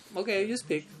externally, okay, you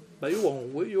speak, but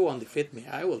you won't defeat me.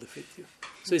 I will defeat you.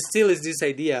 So it still is this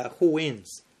idea, who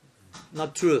wins?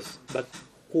 Not truth, but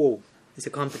who? It's a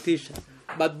competition.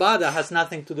 But Bada has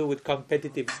nothing to do with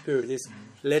competitive spirit. It's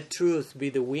let truth be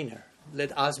the winner.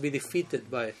 Let us be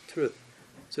defeated by truth.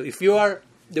 So if you are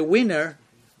the winner,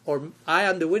 or I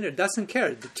am the winner, doesn't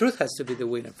care. The truth has to be the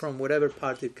winner from whatever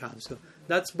part it comes. So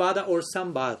that's Bada or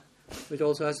Sambad, which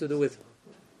also has to do with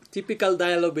typical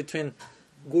dialogue between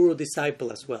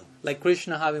guru-disciple as well. Like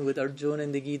Krishna having with Arjuna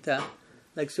in the Gita,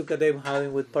 like Sukadeva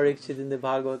having with Parikshit in the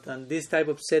Bhagavad. And this type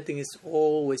of setting is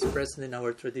always present in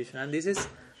our tradition. And this is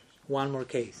one more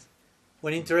case.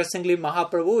 When interestingly,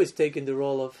 Mahaprabhu is taking the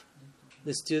role of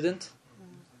the student,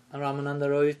 and Ramananda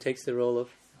Roy takes the role of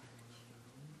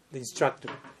the instructor,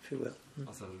 if you will.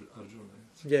 As Arjuna.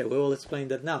 Yeah, we will explain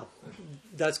that now.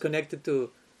 That's connected to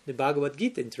the Bhagavad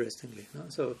Gita, interestingly. No?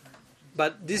 So,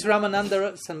 but this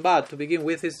Ramananda Samvad, to begin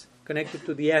with, is connected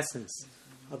to the essence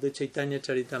of the Chaitanya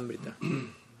Charitamrita.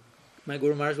 My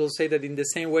Guru Maharaj will say that in the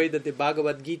same way that the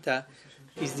Bhagavad Gita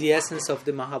is the essence of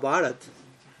the Mahabharata,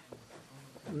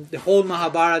 the whole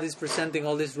Mahabharata is presenting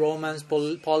all this romance,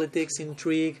 politics,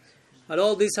 intrigue, but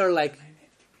all these are like,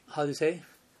 how do you say,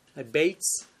 like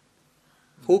baits,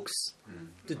 hooks,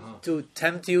 to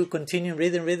tempt you, continue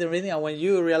reading, and when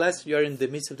you realize you are in the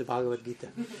midst of the Bhagavad Gita,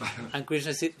 and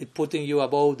Krishna is putting you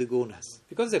above the gunas,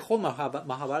 because the whole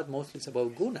Mahabharata mostly is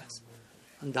about gunas,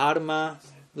 and dharma,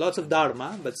 lots of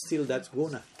dharma, but still that's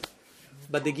guna.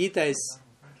 But the Gita is,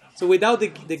 so without the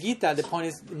Gita, the point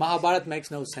is, the Mahabharata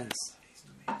makes no sense,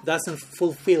 doesn't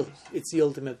fulfill its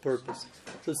ultimate purpose.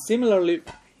 So similarly,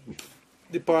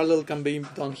 the parallel can be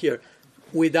done here.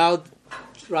 Without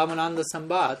Ramananda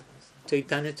Samvad,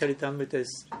 Chaitanya Charitamrita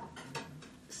is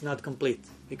not complete,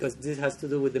 because this has to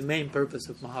do with the main purpose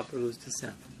of Mahaprabhu's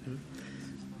descent.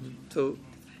 So,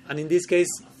 and in this case,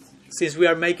 since we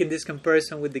are making this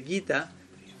comparison with the Gita,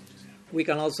 we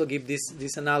can also give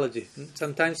this analogy.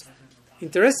 Sometimes,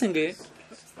 interestingly,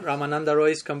 Ramananda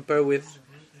Roy is compared with,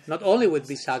 not only with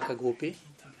Vishaka Gopi,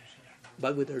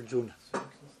 but with Arjuna.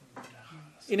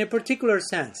 In a particular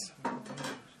sense,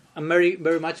 I'm very,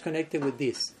 very much connected with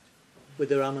this, with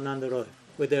the Ramananda Roy,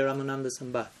 with the Ramananda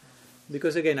Samvad.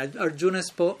 Because again, Arjuna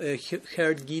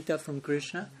heard Gita from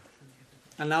Krishna,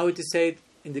 and now it is said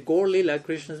in the Gaur Lila,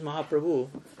 Krishna's Mahaprabhu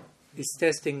is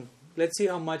testing, let's see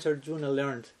how much Arjuna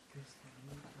learned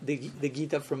the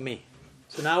Gita from me.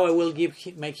 So now I will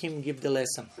make him give the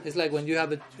lesson. It's like when you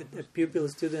have a pupil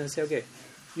student and say, okay,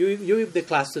 you give the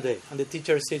class today, and the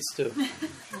teacher sits to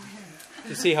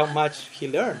see how much he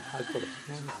learned.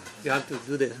 You have to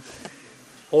do the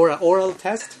oral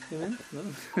test, you mean?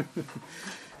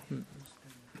 No?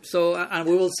 So, and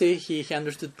we will see he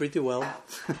understood pretty well.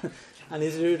 And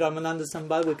in Ramananda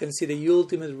Samvad, we can see the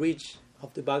ultimate reach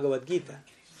of the Bhagavad Gita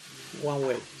one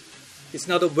way. It's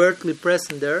not overtly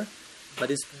present there, but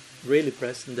it's really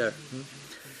present there.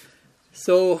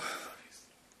 So,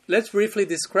 let's briefly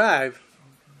describe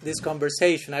this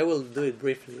conversation. I will do it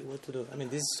briefly. What to do? I mean,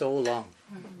 this is so long.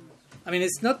 I mean,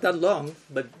 it's not that long,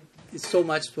 but it's so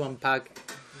much to unpack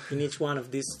in each one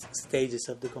of these stages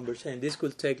of the conversation. This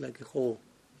could take like a whole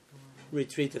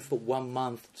retreat for 1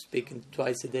 month, speaking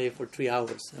twice a day for 3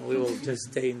 hours, and we will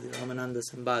just stay in the Ramananda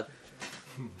Samvad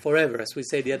forever, as we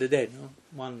said the other day. No?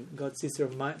 One God sister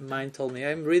of mine told me,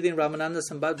 I'm reading Ramananda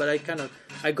Samvad, but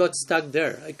I got stuck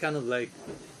there.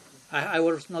 I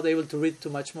was not able to read too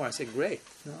much more. I said, great.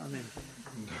 No, I mean,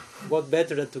 what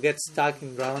better than to get stuck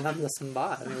in Ramananda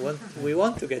Samvad? I mean, we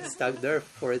want to get stuck there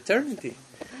for eternity.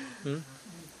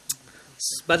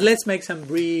 But let's make some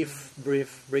brief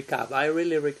recap. I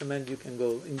really recommend you can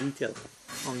go in detail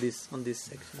on this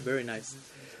section. Very nice.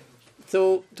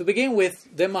 So, to begin with,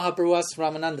 then Mahaprabhu asked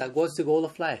Ramananda, what's the goal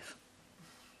of life?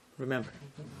 Remember.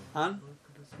 And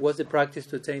what's the practice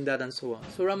to attain that, and so on.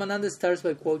 So Ramananda starts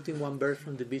by quoting one verse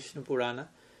from the Vishnu Purana,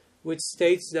 which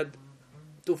states that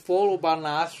to follow Varna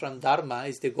Ashram Dharma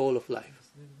is the goal of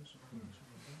life.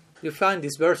 You find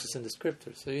these verses in the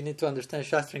scriptures, so you need to understand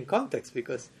Shastra in context,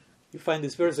 because you find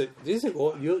this verse, this is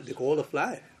the goal of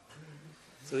life.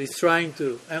 So he's trying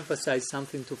to emphasize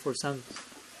something for some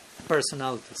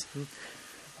personalities.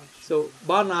 So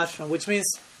Varna Ashram, which means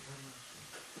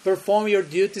perform your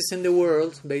duties in the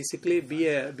world, basically be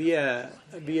a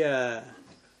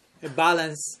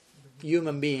balanced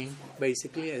human being,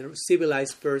 basically a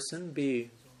civilized person, be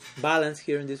balanced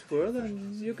here in this world,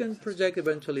 and you can project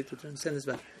eventually to transcendence.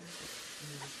 But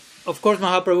of course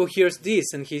Mahaprabhu hears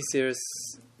this, and he says,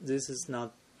 this is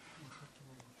not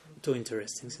too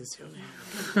interesting, sincerely.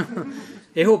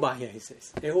 Ehobahya, he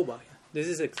says. Ehobahya. This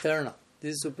is external.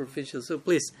 This is superficial. So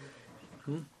please,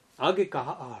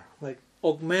 like,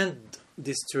 augment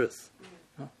this truth.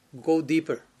 Go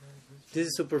deeper. This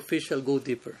is superficial, go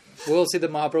deeper. We will see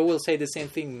that Mahaprabhu will say the same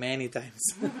thing many times.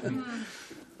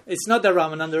 It's not that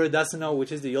Ramananda doesn't know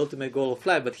which is the ultimate goal of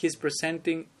life, but he's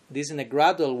presenting this in a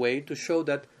gradual way to show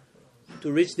that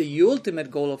to reach the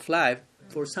ultimate goal of life,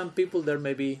 for some people there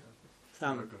may be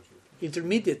some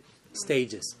intermediate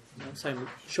stages. Some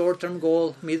short-term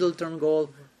goal, middle-term goal,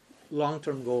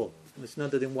 long-term goal. It's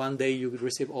not that in one day you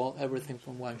receive everything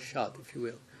from one shot, if you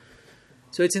will.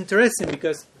 So it's interesting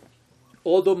because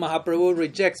although Mahaprabhu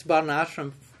rejects Varna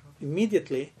Ashram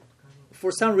immediately,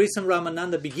 for some reason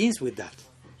Ramananda begins with that.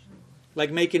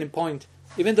 Like making a point,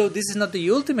 even though this is not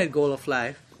the ultimate goal of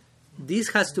life, this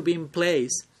has to be in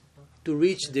place to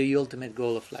reach the ultimate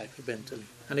goal of life eventually.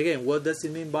 And again, what does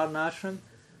it mean, Varnashram?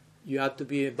 You have to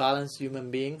be a balanced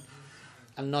human being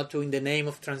and not to, in the name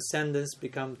of transcendence,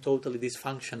 become totally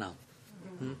dysfunctional.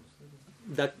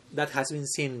 That has been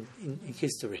seen in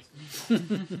history.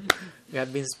 We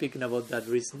have been speaking about that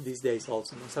these days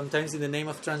also. Sometimes in the name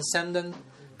of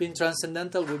being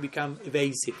transcendental, we become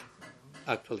evasive,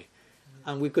 actually.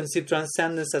 And we conceive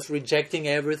transcendence as rejecting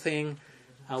everything.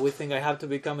 And we think I have to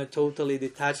become a totally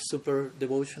detached, super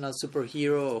devotional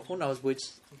superhero, or who knows which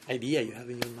idea you have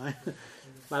in your mind.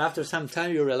 But after some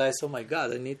time you realize, oh my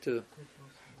God, I need to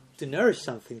nourish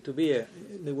something, to be,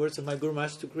 in the words of my Guru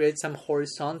Maharaj, to create some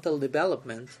horizontal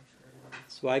development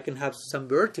so I can have some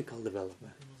vertical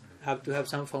development. I have to have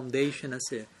some foundation as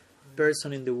a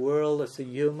person in the world, as a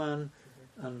human,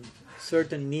 and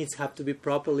certain needs have to be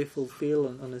properly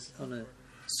fulfilled on a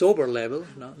sober level,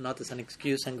 not as an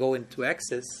excuse and go into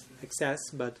excess,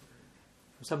 but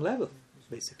on some level,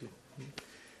 basically.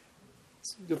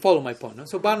 You follow my point, no?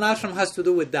 So Varnashram has to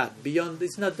do with that. Beyond,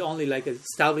 it's not only like an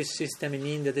established system in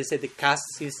India, they say the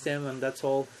caste system and that's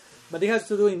all, but it has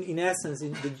to do in essence,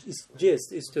 its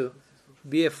gist is to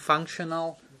be a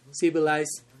functional,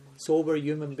 civilized, sober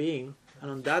human being,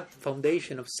 and on that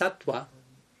foundation of sattva,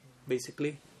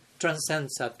 basically, transcend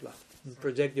sattva and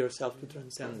project yourself to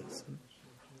transcendence.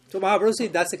 So Mahaprabhu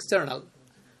said that's external,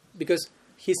 because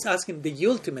he's asking the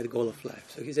ultimate goal of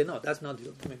life. So he said, no, that's not the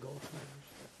ultimate goal of life.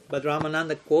 But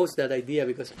Ramananda quotes that idea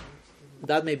because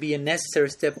that may be a necessary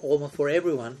step almost for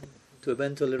everyone to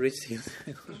eventually reach the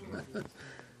ultimate goal.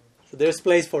 So there's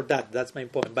place for that, that's my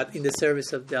point, but in the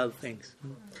service of the other things.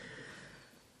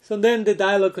 So then the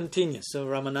dialogue continues. So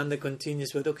Ramananda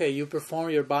continues with, okay, you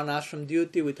perform your Varnashram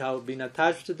duty without being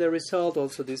attached to the result.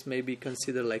 Also this may be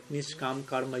considered like Nishkam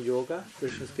Karma Yoga.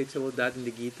 Krishna speaks about that in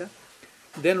the Gita.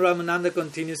 Then Ramananda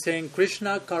continues saying,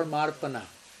 Krishna Karmarpana.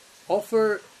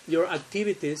 Offer your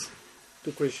activities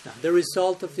to Krishna. The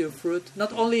result of your fruit,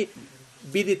 not only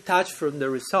be detached from the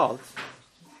result,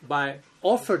 but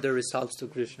offer the results to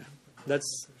Krishna.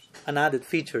 That's an added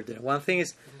feature there. One thing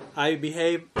is, I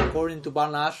behave according to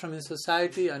Varnashram in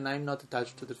society and I'm not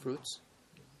attached to the fruits.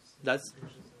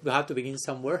 We have to begin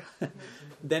somewhere.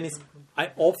 Then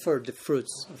I offer the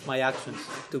fruits of my actions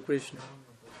to Krishna.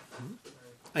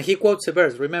 And he quotes a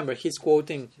verse. Remember, he's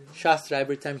quoting Shastra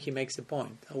every time he makes a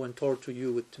point. I won't torture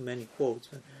you with too many quotes.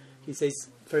 He says,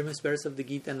 famous verse of the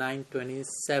Gita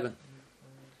 9:27.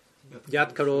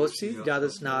 Yat karosi,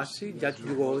 yadasnasi, yat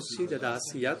yugosi,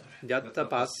 dadasi yat, yat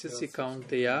tapasyasi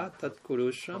kaunteya, tat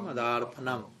kurusham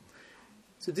adarpanam.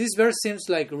 So this verse seems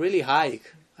like really high,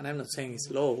 and I'm not saying it's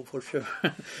low for sure.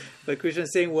 But Krishna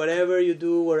is saying, whatever you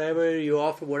do, whatever you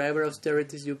offer, whatever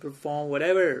austerities you perform,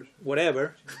 whatever,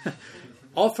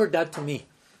 offer that to me.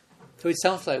 So it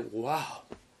sounds like wow.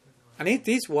 And it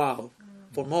is wow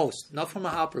for most, not for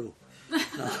Mahaprabhu. No.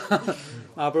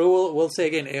 Mahaprabhu will say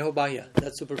again, Eho Bahya,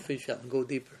 that's superficial, go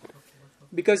deeper.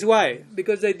 Because why?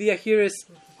 Because the idea here is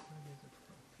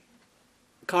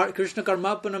Krishna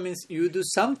Karmapana means you do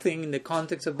something in the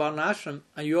context of Varnashram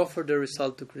and you offer the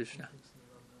result to Krishna.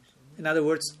 In other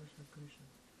words,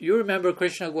 you remember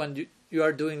Krishna when you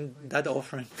are doing that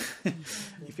offering,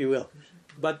 if you will.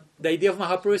 But the idea of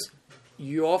Mahaprabhu is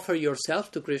you offer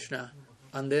yourself to Krishna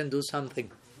and then do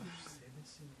something.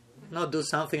 Not do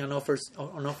something and offer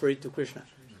it to Krishna.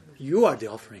 You are the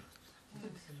offering.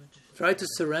 Try to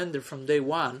surrender from day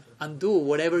one and do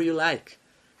whatever you like.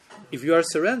 If you are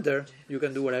surrendered, you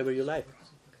can do whatever you like.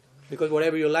 Because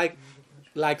whatever you like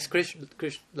likes Krishna.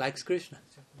 Likes Krishna.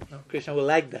 No, Krishna will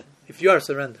like that. If you are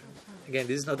surrendered. Again,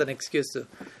 this is not an excuse to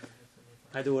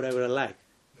I do whatever I like.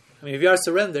 I mean, if you are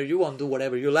surrendered, you won't do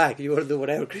whatever you like. You will do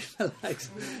whatever Krishna likes.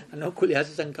 No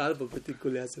kulyasa sankalpa pati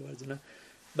kulyasa varjana.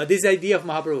 But this idea of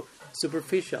Mahaprabhu,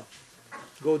 superficial.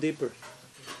 Go deeper.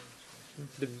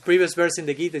 The previous verse in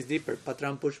the Gita is deeper.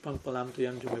 Patram pushpam palam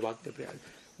tuyam jumi bhakti priyad.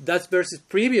 That verse is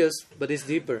previous, but it's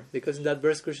deeper. Because in that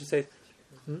verse, Krishna says,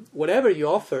 whatever you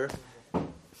offer,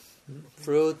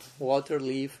 fruit, water,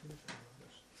 leaf,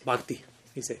 bhakti,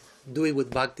 he says. Do it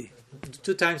with bhakti.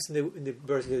 2 times in the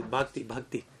verse,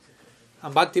 bhakti.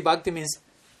 And bhakti means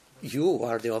you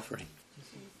are the offering.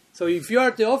 So if you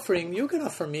are the offering, you can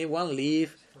offer me one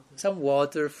leaf, some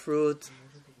water, fruit.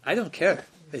 I don't care,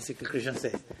 basically, Krishna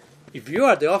says. If you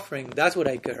are the offering, that's what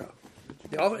I care of.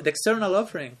 The external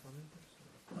offering.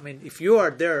 I mean, if you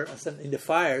are there in the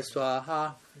fire,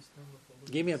 swaha,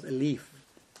 give me a leaf.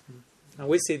 And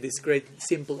we see these great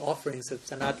simple offerings of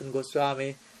Sanatana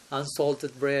Goswami,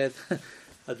 unsalted bread,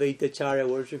 Advaita Acharya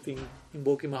worshipping,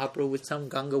 invoking Mahaprabhu with some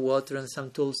Ganga water and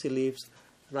some Tulsi leaves,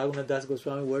 Raghunath Das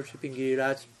Goswami worshipping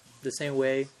Giriraj the same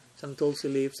way, some tulsi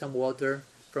leaf, some water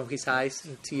from his eyes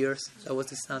in tears. That was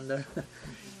the standard.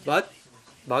 But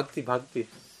bhakti.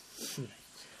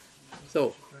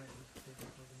 So,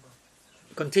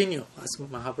 continue, as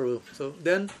Mahaprabhu. So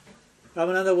then,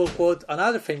 Ramananda will quote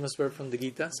another famous verse from the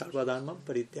Gita, Sarvadharma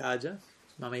Parityaja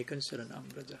Mamekam Sharanam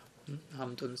Vraja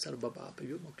Hamtun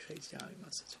Sarvabhapayu Mokshaisyami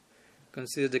Masacha.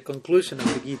 Consider the conclusion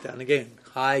of the Gita, and again,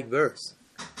 high verse,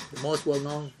 the most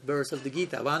well-known verse of the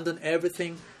Gita. Abandon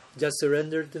everything, just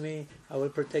surrender to me. I will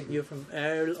protect you from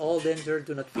all danger.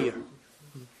 Do not fear.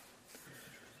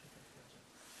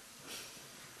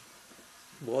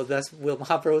 What will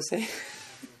Mahaprabhu say?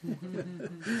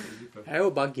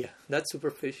 Oh, Bhagya, that's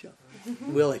superficial.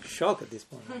 We're like shocked at this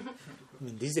point. I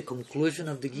mean, this is the conclusion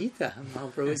of the Gita.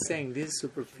 Mahaprabhu is saying this is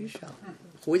superficial.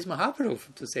 Who is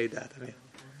Mahaprabhu to say that? I mean,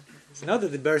 it's not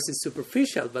that the verse is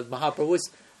superficial, but Mahaprabhu is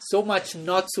so much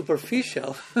not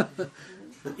superficial.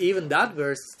 Even that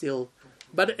verse still.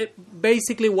 But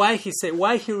basically, why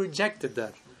he rejected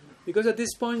that? Because at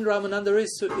this point, Ramananda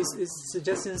is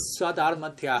suggesting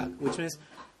Swadharma Tyag, which means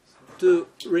to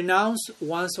renounce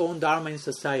one's own dharma in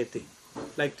society,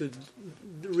 like to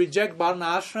reject Varna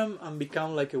ashram and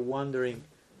become like a wandering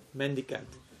mendicant.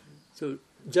 So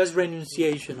just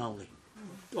renunciation only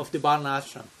of the Varna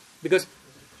ashram. Because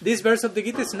this verse of the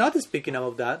Gita is not speaking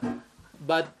about that,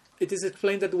 but it is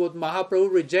explained that what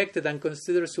Mahaprabhu rejected and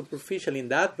considered superficial in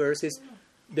that verse is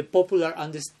the popular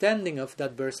understanding of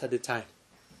that verse at the time.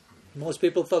 Most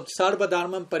people thought Sarva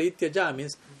Dharma Parityaja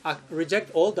means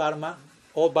reject all dharma,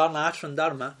 all Varna ashram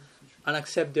dharma, and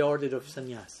accept the order of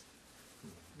sannyas.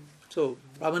 So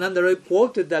Ramananda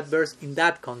quoted that verse in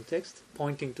that context,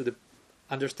 pointing to the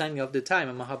understanding of the time,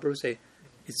 and Mahaprabhu say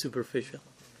it's superficial.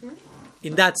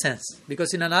 In that sense,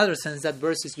 because in another sense, that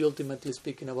verse is ultimately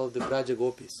speaking about the Braja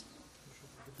Gopis.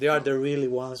 They are the really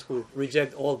ones who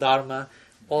reject all dharma,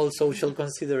 all social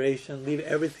consideration, leave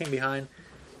everything behind,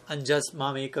 and just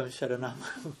Mamekam Sharanam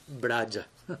Braja.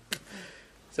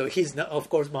 So he's not, of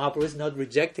course, Mahaprabhu is not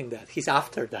rejecting that. He's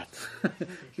after that.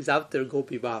 He's after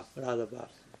Gopi Bhav, Radha Bhav.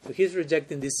 So he's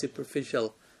rejecting this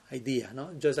superficial idea,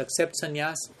 no? Just accept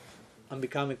sannyas and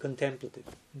become a contemplative.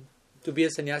 To be a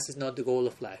sannyas is not the goal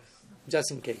of life.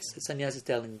 Just in case. A sannyas is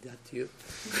telling that to you.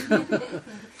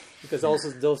 Because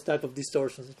also those type of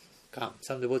distortions come.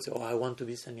 Some devotees say, I want to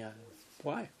be sannyas.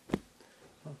 Why?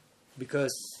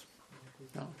 Because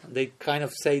they kind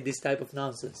of say this type of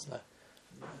nonsense. Like,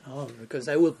 because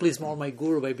I will please more my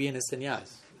guru by being a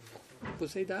sannyas. Who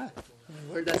say that? I mean,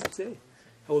 where does it say?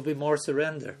 I will be more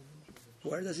surrender.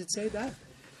 Where does it say that?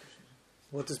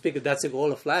 What to speak of, that's the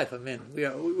goal of life. I mean, we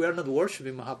are not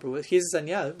worshipping Mahaprabhu. He's a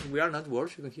sannyas. We are not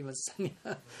worshipping him as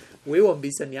sannyas. We won't be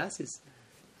sannyasis.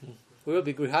 We will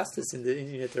be grihastas in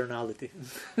eternality.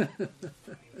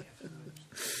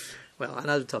 Well,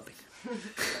 another topic.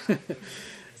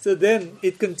 So then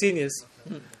it continues.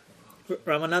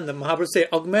 Ramananda, Mahaprabhu say,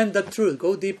 augment the truth,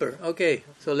 go deeper. Okay,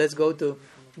 so let's go to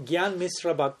Gyan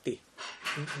Misra Bhakti.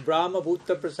 Brahma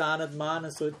Bhutta Prasanad Mana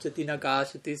Suchati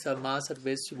Nakashati Sarma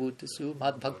Sarvesya Bhutasu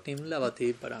Mad Bhaktim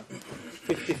Lavate Param.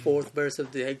 54th verse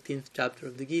of the 18th chapter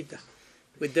of the Gita.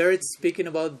 With there it's speaking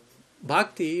about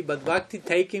bhakti, but bhakti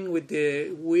taken with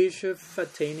the wish of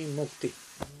attaining mukti.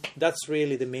 That's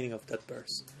really the meaning of that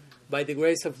verse. By the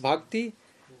grace of bhakti,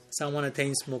 someone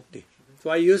attains mukti.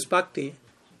 So I use bhakti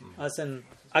as an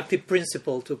active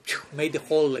principle to make the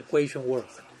whole equation work.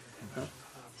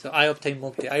 So I obtain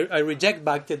mukti. I reject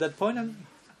bhakti at that point and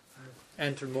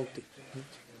enter mukti.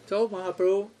 So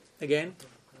Mahaprabhu, again,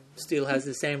 still has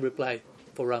the same reply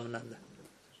for Ramananda.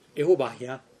 Eho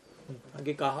bahya,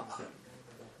 age kaha.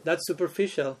 That's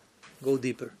superficial, go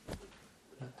deeper.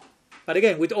 But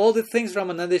again, with all the things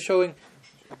Ramananda is showing,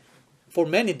 for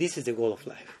many this is the goal of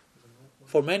life.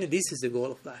 For many this is the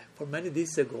goal of life. For many this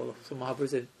is the goal of... So Mahaprabhu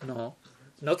said, no,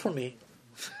 not for me.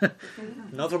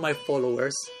 Not for my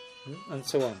followers. And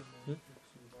so on.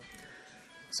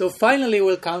 So finally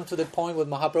we'll come to the point where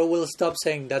Mahaprabhu will stop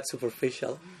saying that's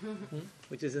superficial,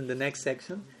 which is in the next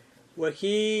section, where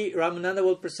Ramananda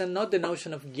will present not the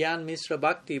notion of Gyan Misra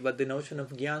Bhakti, but the notion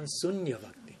of Gyan Sunya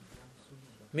Bhakti.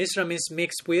 Misra means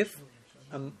mixed with,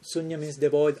 and Sunya means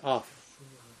devoid of.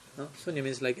 No? Sunya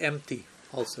means like empty,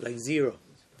 also like zero.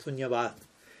 Sunya Bhakti.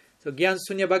 So Gyan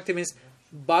Sunya Bhakti means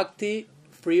Bhakti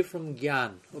free from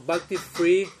Gyan, or Bhakti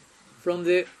free from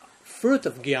the fruit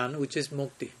of Gyan, which is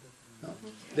Mukti. No?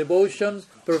 Devotion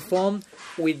performed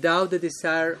without the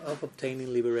desire of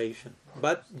obtaining liberation.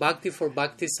 But Bhakti for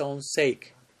Bhakti's own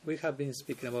sake. We have been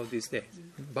speaking about these days.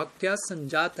 Bhaktya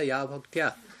sanjataya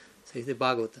bhaktya, says the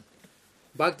Bhagavatam.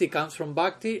 Bhakti comes from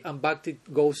Bhakti and Bhakti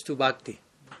goes to Bhakti.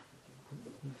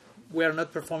 We are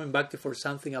not performing Bhakti for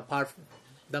something apart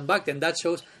than bhakti. And that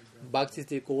shows bhakti is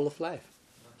the goal of life.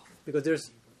 Because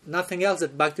there's nothing else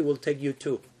that bhakti will take you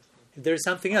to. If there is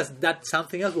something else, that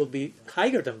something else will be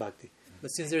higher than bhakti. But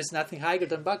since there is nothing higher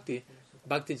than bhakti,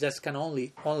 bhakti just can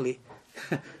only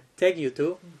take you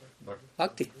to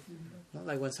bhakti.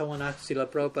 Like when someone asked Srila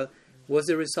Prabhupada, what's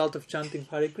the result of chanting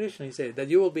Hare Krishna? He said, that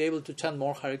you will be able to chant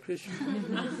more Hare Krishna.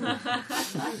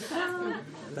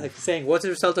 Like saying, what's the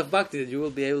result of bhakti? That you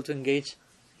will be able to engage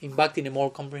in bhakti in a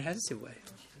more comprehensive way.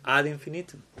 Ad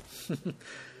infinitum.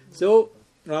 So,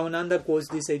 Ramananda quotes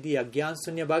this idea, Gyan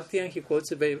Sunya Bhakti, and he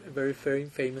quotes a very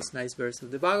famous, nice verse of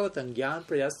the Bhagavatam, Gyan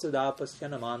Prayastudha Pasya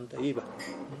Namanta Iva,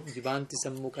 Jivanti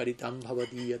Sammukaritam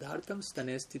Bhavadi Yadartam,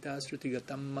 Stanestita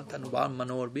Srutigatam Matanubar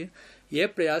Manorbi, Ye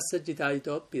Prayasa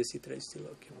Jitayito Pyasitra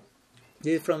Istilokyam.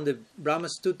 This is from the Brahma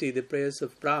Stuti, the prayers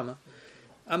of Brahma.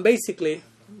 And basically,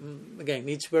 again,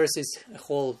 each verse is a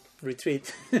whole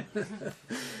retreat.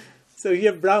 So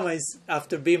here Brahma is,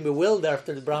 after being bewildered,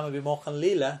 after the Brahma Vimohan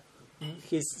Lila,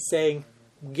 he's saying,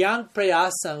 Gyan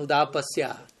Prayasa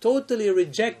Udapasya, totally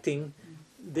rejecting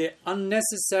the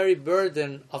unnecessary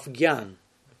burden of Gyan.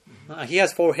 He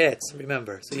has 4 heads,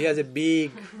 remember. So he has a big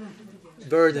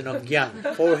burden of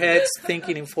Gyan. 4 heads,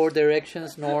 thinking in 4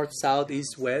 directions, north, south,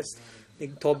 east, west. The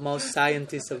topmost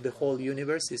scientist of the whole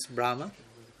universe is Brahma.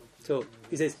 So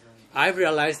he says, I've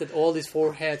realized that all these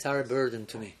 4 heads are a burden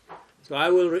to me. So I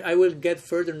will get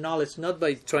further knowledge, not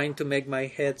by trying to make my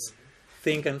heads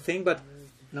think, but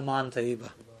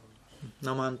Namantaiva,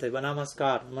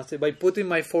 Namaskar. By putting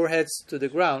my 4 heads to the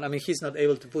ground, I mean, he's not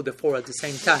able to put the 4 at the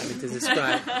same time. It is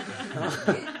described.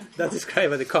 That's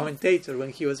described by the commentator when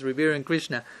he was revering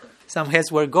Krishna. Some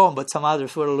heads were gone, but some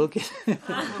others were looking.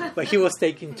 But he was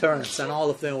taking turns, and all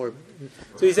of them were.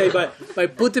 So he said, by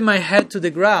putting my head to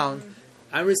the ground,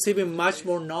 I'm receiving much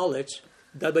more knowledge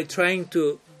than by trying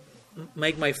to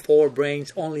make my 4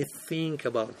 brains only think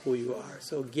about who you are.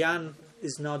 So Gyan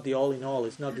is not the all in all,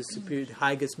 it's not the superior, the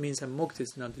highest means, and Mukti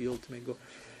is not the ultimate goal.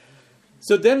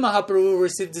 So then Mahaprabhu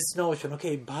received this notion,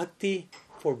 okay, bhakti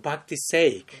for bhakti's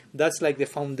sake. That's like the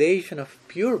foundation of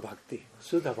pure bhakti,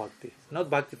 Suddha bhakti. Not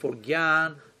bhakti for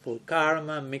Gyan, for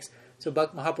karma, mixed. So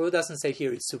Mahaprabhu doesn't say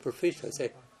here it's superficial. He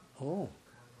say, oh,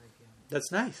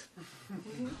 that's nice.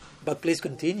 But please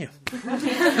continue.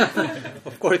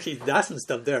 Of course, he doesn't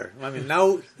stop there. I mean,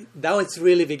 now it's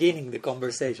really beginning the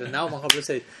conversation. Now Mahaprabhu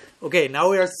says, okay, now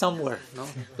we are somewhere. No,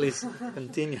 please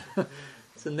continue.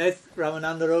 So next,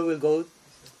 Ramananda Roy will go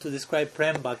to describe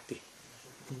Prem Bhakti.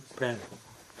 Prem.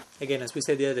 Again, as we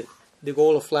said the other day, the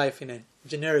goal of life in a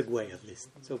generic way at least.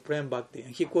 So Prem Bhakti.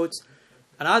 And he quotes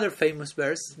another famous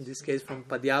verse, in this case from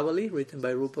Padyavali, written by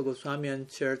Rupa Goswami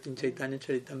and shared in Chaitanya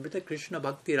Charitamrita, Krishna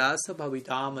Bhakti Rasa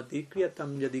Bhavitamati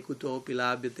Kriyatam Yadikuto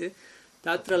Pilabhyate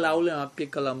Tatra Laulyam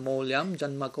Apyakalam Molyam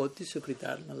Janmakoti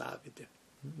Sukritarna Labhyate.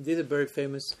 This is a very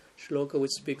famous shloka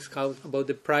which speaks about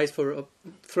the price for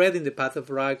threading the path of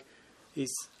rag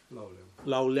is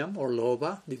Laulyam or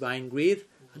Lobha, divine greed.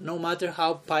 And no matter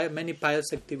how many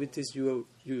pious activities you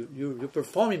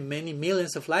perform in many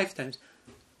millions of lifetimes,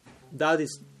 that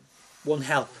won't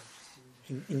help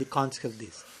in the context of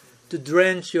this. To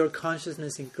drench your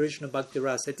consciousness in Krishna Bhakti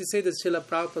Rasa. It is said that Srila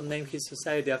Prabhupada named his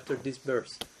society after this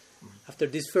verse. After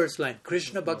this first line,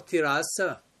 Krishna Bhakti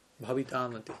Rasa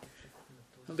Bhavitamati.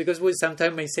 Because we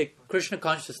sometimes may say Krishna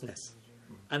consciousness.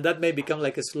 And that may become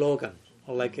like a slogan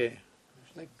or like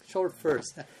short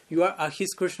verse. You are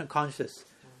his Krishna conscious.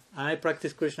 I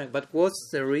practice Krishna. But what's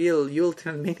the real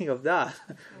ultimate meaning of that?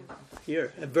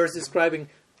 Here, a verse describing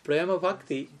Prema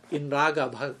Bhakti in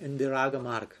the Raga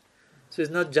Marg. So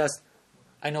it's not just,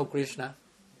 I know Krishna,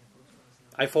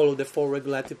 I follow the 4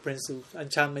 regulative principles, I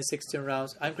chant my 16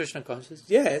 rounds, I'm Krishna conscious.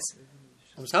 Yes,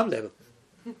 on some level.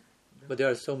 But there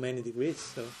are so many degrees.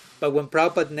 So. But when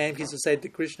Prabhupada named his society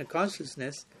Krishna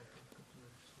consciousness,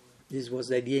 this was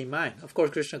the idea in mind. Of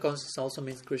course, Krishna consciousness also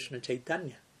means Krishna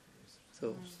Chaitanya.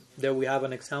 So there we have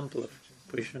an example of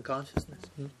Krishna consciousness.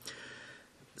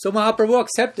 So Mahaprabhu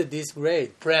accepted this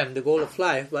great Prem, the goal of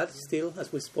life, but still,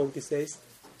 as we spoke, he says,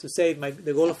 to say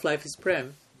the goal of life is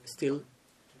Prem, still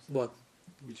what?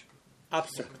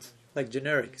 Abstract, like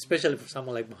generic, especially for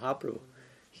someone like Mahaprabhu.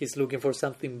 He's looking for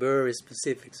something very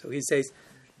specific. So he says,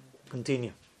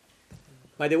 continue.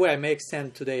 By the way, I may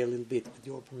extend today a little bit with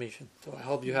your permission. So I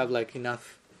hope you have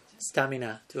enough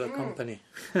stamina to accompany.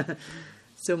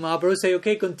 So Mahaprabhu say,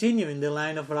 okay, continue in the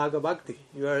line of Raga Bhakti.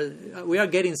 We are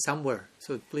getting somewhere.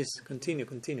 So please continue.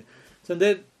 So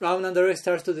then Ramananda Roy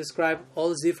starts to describe all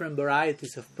the different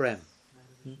varieties of Prem.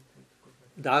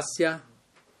 Dasya,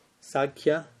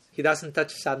 Sakhya. He doesn't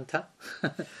touch Santa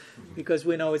because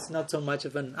we know it's not so much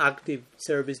of an active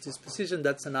service disposition.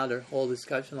 That's another whole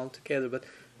discussion altogether. But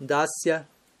Dasya,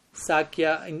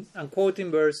 Sakya, I'm quoting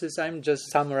verses. I'm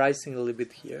just summarizing a little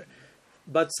bit here.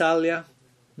 Vatsalya,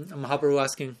 Mahaprabhu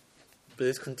asking,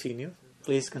 please continue.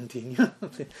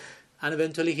 And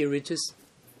eventually he reaches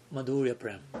Madhurya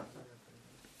Prem.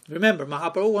 Remember,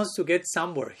 Mahaprabhu wants to get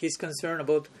somewhere. He's concerned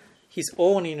about his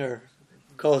own inner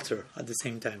culture at the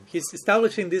same time. He's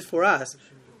establishing this for us,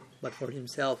 but for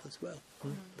himself as well.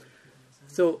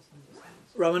 So,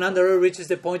 Ramananda reaches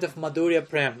the point of Madhurya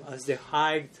Prem as the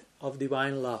height of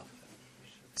divine love.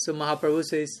 So Mahaprabhu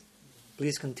says,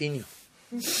 please continue.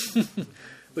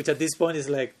 Which at this point is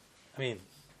like,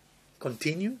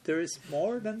 continue? There is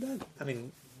more than that?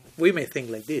 We may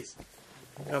think like this.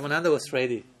 Ramananda was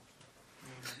ready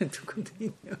to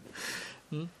continue.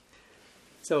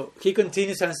 So he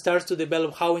continues and starts to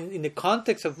develop how in the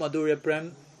context of Madhurya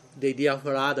Prem, the idea of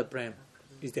Radha Prem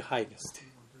is the highest.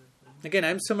 Again,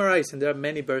 I'm summarizing. There are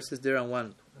many verses there and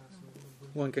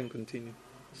one can continue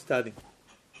studying.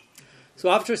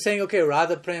 So after saying, okay,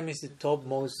 Radha Prem is the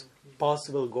topmost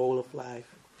possible goal of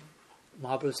life,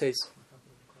 Mahaprabhu says,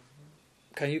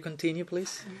 can you continue,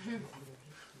 please?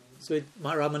 So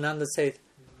Ramananda said,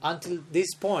 until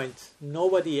this point,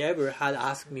 nobody ever had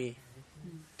asked me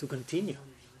to continue.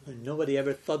 And nobody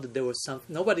ever thought that there was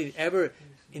something. Nobody ever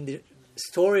in the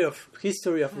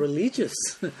history of religious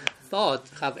thought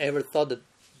have ever thought that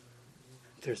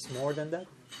there's more than that.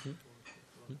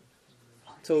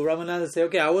 So Ramananda said,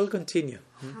 okay, I will continue.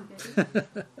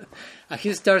 And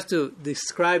he starts to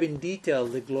describe in detail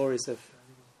the glories of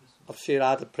Sri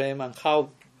Radha Prem and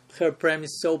how her Prem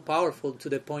is so powerful to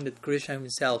the point that Krishna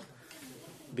himself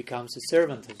becomes a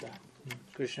servant of that.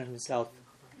 Krishna himself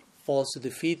falls to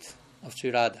the feet of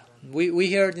Sri Radha.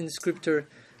 We heard in the scripture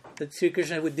that Sri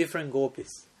Krishna is with different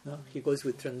gopis. No? He goes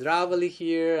with Chandravali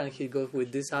here, and he goes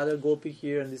with this other gopi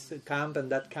here, and this camp and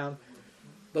that camp.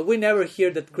 But we never hear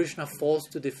that Krishna falls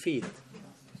to the feet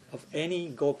of any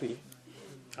gopi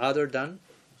other than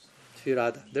Sri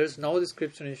Radha. There's no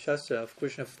description in Shastra of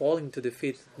Krishna falling to the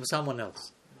feet of someone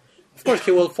else. Of course,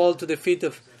 he will fall to the feet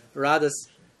of Radha's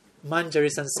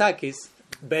Manjaris and Sakis,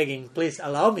 begging, please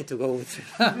allow me to go with Sri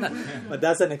Radha. But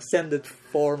that's an extended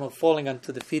form of falling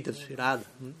onto the feet of Sri Radha.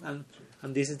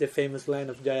 And this is the famous line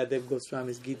of Jayadev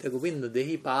Goswami's Gita Govinda,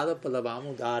 Dehi Pada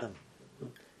Palavamu Dharam.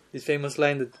 This famous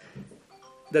line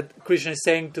that Krishna is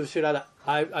saying to Sri Radha,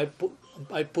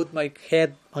 I put my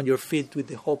head on your feet with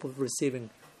the hope of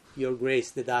receiving your grace,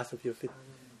 the dust of your feet.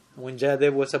 And when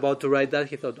Jayadev was about to write that,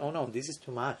 he thought, oh no, this is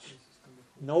too much.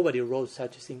 Nobody wrote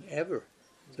such a thing ever.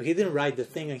 So he didn't write the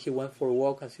thing, and he went for a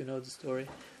walk, as you know the story.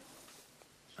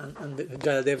 And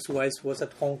Jayadev's wife was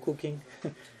at home cooking.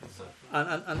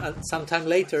 and sometime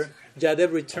later,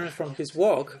 Jayadev returns from his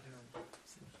walk,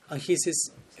 and he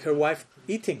sees her wife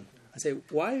eating. I say,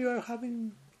 why you are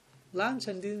having lunch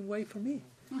and didn't wait for me?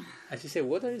 And she said,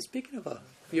 what are you speaking about?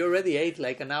 You already ate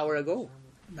like an hour ago.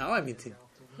 Now I'm eating.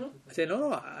 I said,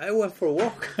 no, I went for a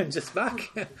walk. I'm just back.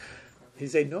 He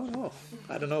said, no,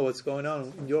 I don't know what's going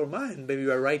on in your mind. Maybe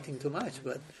you are writing too much,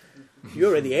 but you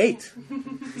already ate.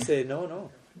 He said,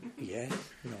 no. Yes,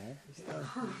 no.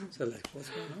 So like, what's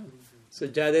going on? So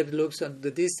Jayadev looks at the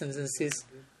distance and sees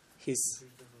his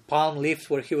palm leaves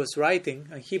where he was writing,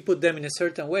 and he put them in a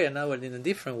certain way, and now in a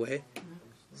different way.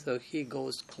 So he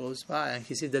goes close by, and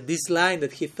he sees that this line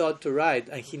that he thought to write,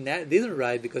 and he didn't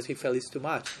write because he felt it's too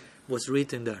much, was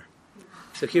written there.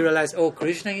 So he realized,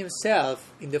 Krishna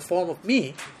himself, in the form of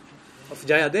me, of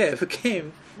Jayadev,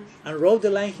 came and wrote the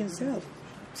line himself.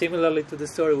 Similarly to the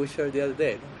story we shared the other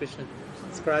day. Krishna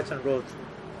scratched and wrote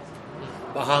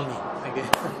Bahami again.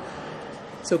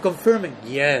 So confirming,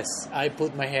 yes, I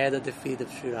put my head at the feet of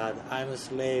Sri Radha. I'm a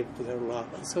slave to her love,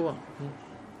 and so on.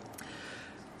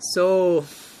 So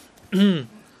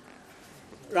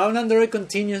Ramananda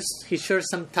continues. He shares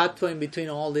some tattva in between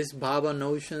all these Baba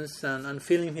notions and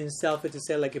feeling himself, as to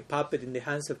say, like a puppet in the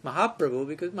hands of Mahaprabhu,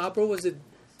 because Mahaprabhu was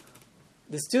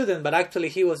the student, but actually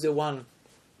he was the one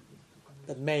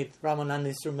that made Ramananda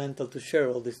instrumental to share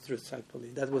all these truths,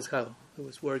 actually. That was how it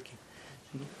was working.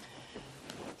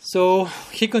 So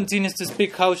he continues to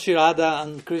speak how Sri Radha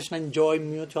and Krishna enjoy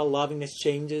mutual loving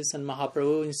exchanges, and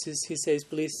Mahaprabhu insists, he says,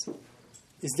 please,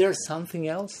 is there something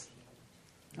else?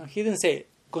 Now, he didn't say,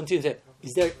 continue to say,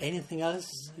 is there anything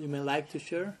else you may like to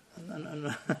share?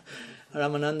 And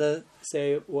Ramananda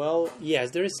say, well,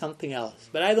 yes, there is something else,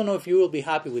 but I don't know if you will be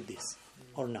happy with this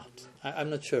or not. I'm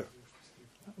not sure.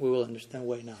 We will understand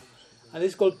why now. And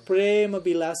it's called Prema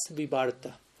Vilas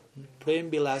Vivarta. Prem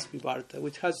Vilas Vivarta,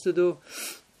 which has to do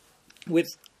with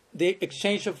the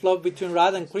exchange of love between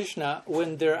Radha and Krishna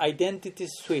when their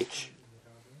identities switch.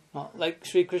 Like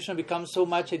Sri Krishna becomes so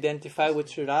much identified with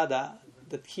Sri Radha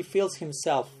that he feels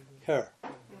himself her.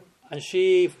 And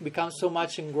she becomes so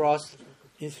much engrossed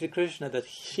in Sri Krishna that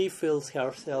she feels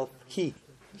herself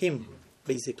him,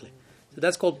 basically. So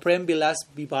that's called Prem Vilas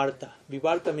Vivarta.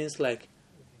 Vivarta means like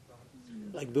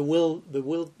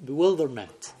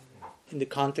bewilderment in the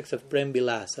context of Prem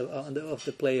Vilas, of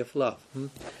the play of love.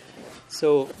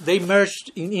 So they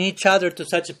merged in each other to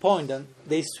such a point that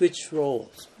they switched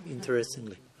roles,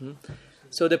 interestingly.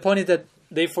 So the point is that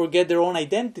they forget their own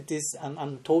identities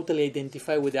and totally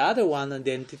identify with the other one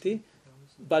identity,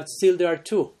 but still there are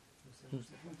two.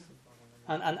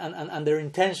 And their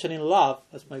intention in love,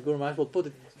 as my Guru Maharaj will put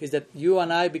it, is that you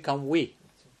and I become we.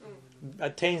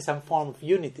 Attain some form of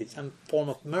unity, some form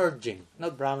of merging.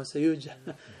 Not Brahma Sayuja,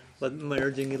 but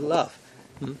merging in love.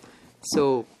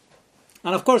 So,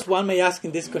 and of course one may ask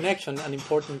in this connection an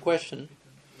important question.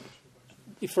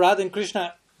 If Radha and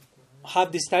Krishna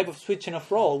have this type of switching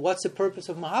of role, what's the purpose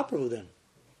of Mahaprabhu then?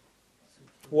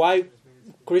 Why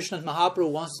Krishna's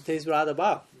Mahaprabhu wants to taste Radha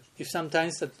Bhav? If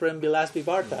sometimes at Prem Vilas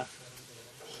Vivarta,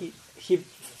 he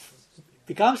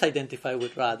becomes identified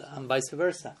with Radha and vice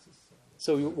versa.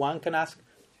 So one can ask,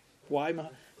 why?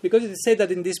 Because it is said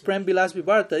that in this Prem Vilas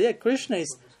Vivarta, Krishna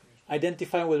is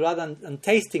identifying with Radha and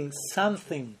tasting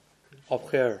something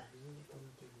of her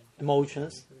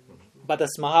emotions, but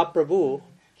as Mahaprabhu,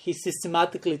 he's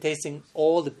systematically tasting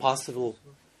all the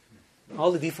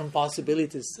different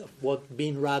possibilities of what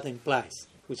being Radha implies,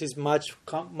 which is much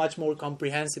more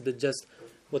comprehensive than just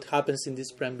what happens in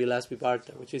this Prem Vilas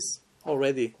Vivarta, which is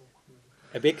already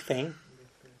a big thing.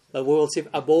 But we will see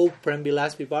above Prem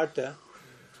Vilas Vivarta,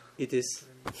 it is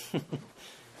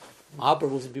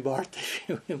Mahaprabhu's Vivarta,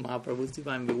 Mahaprabhu's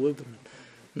divine bewilderment.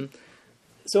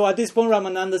 So at this point,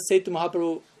 Ramananda said to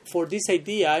Mahaprabhu, for this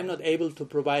idea, I'm not able to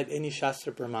provide any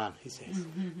Shastra Praman, he says.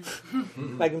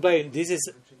 Like implying, this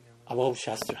is above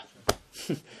Shastra.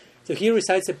 So he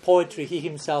recites a poetry he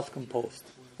himself composed,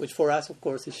 which for us, of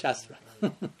course, is Shastra.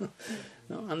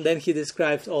 And then he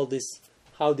describes all this,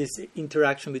 how this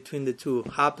interaction between the two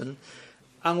happened.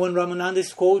 And when Ramananda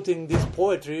is quoting this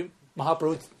poetry,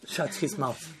 Mahaprabhu shuts his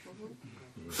mouth.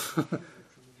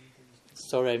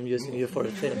 Sorry, I'm using you for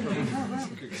a thing.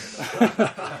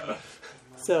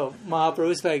 So Mahaprabhu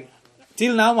is like,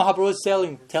 till now Mahaprabhu is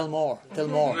telling, tell more.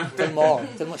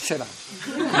 Shut up.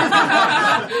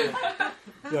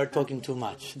 You are talking too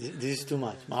much. This is too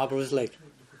much. Mahaprabhu is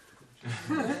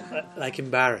like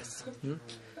embarrassed.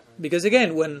 Because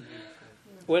again, when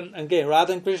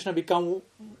Radha and Krishna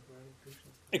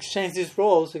exchange these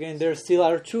roles, again, there still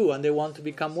are two, and they want to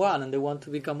become one, and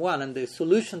the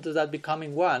solution to that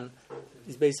becoming one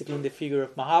is basically in the figure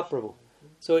of Mahaprabhu.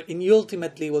 So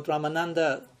ultimately what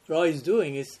Ramananda Roy is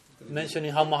doing is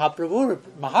mentioning how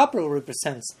Mahaprabhu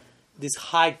represents this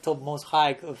topmost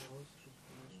height of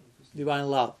divine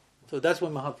love. So that's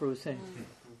what Mahaprabhu is saying.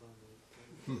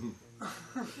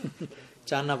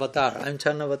 Chanavatar, I'm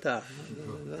Chanavatar.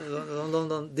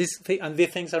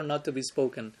 These things are not to be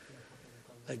spoken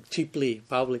like cheaply,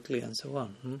 publicly, and so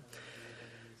on.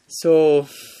 So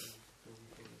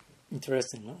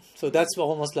interesting, no? So that's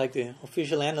almost like the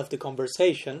official end of the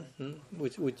conversation,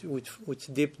 which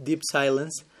deep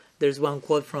silence. There's one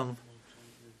quote from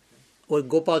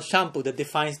Gopal Champu that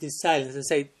defines this silence and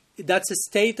say, that's a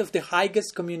state of the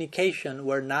highest communication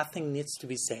where nothing needs to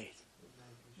be said.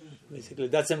 Basically,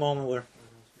 that's a moment where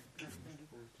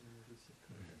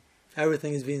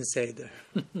everything is being said there.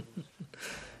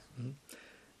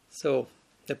 So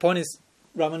the point is,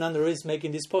 Ramananda is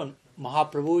making this point.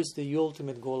 Mahaprabhu is the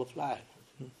ultimate goal of life.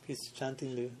 He's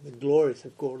chanting the glories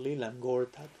of Gaur Lila and Gaur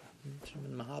Tattva.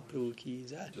 Mahaprabhu ki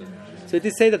jai. So it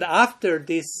is said that after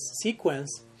this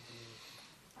sequence,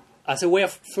 as a way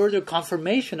of further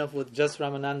confirmation of what just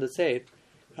Ramananda said,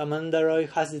 Ramananda Roy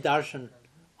has the darshan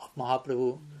of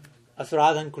Mahaprabhu as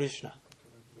Radha and Krishna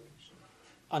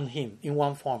and him in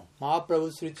one form.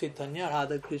 Mahaprabhu Sri Chaitanya,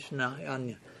 Radha Krishna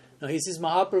Anya. Now he sees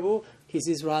Mahaprabhu, he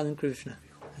sees Radha and Krishna.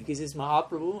 He sees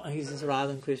Mahaprabhu and he sees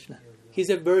Radha and Krishna. He's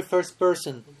the very first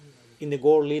person in the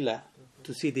Gaur Lila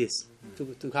to see this,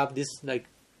 to have this like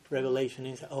revelation.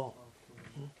 He's like,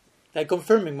 like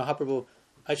confirming Mahaprabhu,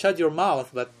 I shut your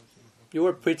mouth, but you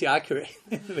were pretty accurate,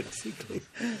 basically.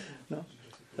 No?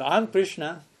 So I'm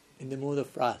Krishna in the mood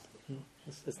of Radha.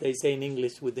 As they say in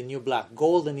English, with the new black.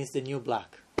 Golden is the new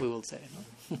black, we will say.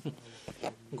 No?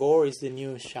 Gaur is the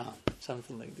new Shyam,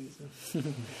 something like this.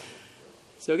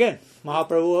 So again,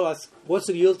 Mahaprabhu asked, what's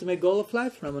the ultimate goal of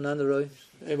life? Ramananda Roy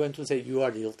eventually said, you are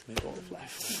the ultimate goal of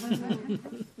life.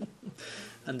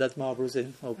 And that Mahaprabhu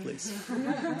said, oh please,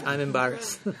 I'm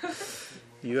embarrassed.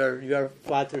 You are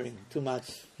flattering too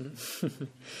much.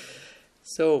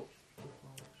 So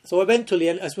eventually,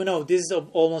 as we know, this is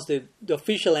almost the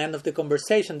official end of the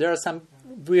conversation. There are some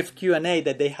brief Q&A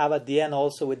that they have at the end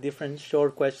also with different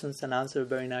short questions and answers,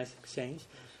 very nice exchange.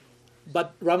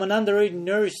 But Ramananda Roy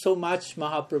nourished so much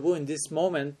Mahaprabhu in this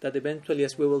moment that eventually,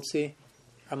 as we will see,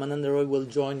 Ramananda Roy will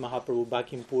join Mahaprabhu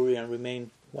back in Puri and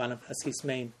remain as his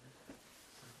main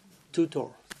tutor.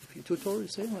 Tutor, you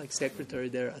say, like secretary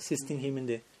there, assisting him in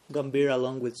the Gambhira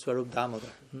along with Swarup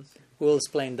Damodar. We will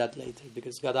explain that later,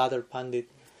 because Gadadhar Pandit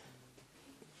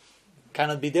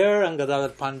cannot be there, and Gadadhar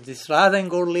Pandit is Radha and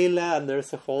Gaur Lila, and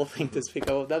there's a whole thing to speak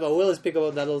about that, but we'll speak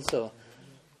about that also.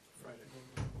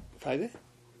 Friday,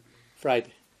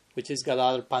 which is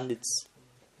Gadadhar Pandit's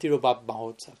Tirubhav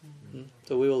Mahotsav.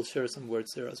 So we will share some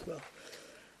words there as well.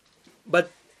 But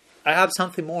I have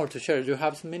something more to share. Do you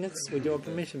have some minutes with your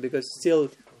permission? Because still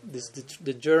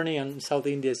the journey in South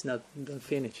India is not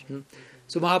finished.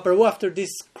 So Mahaprabhu, after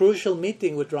this crucial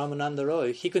meeting with Ramananda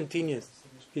Roy, he continues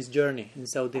his journey in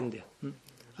South India.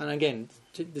 And again,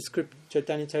 the script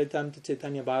Chaitanya Charitamrita,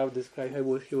 Chaitanya Bhagavat described how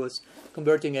he was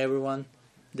converting everyone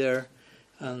there.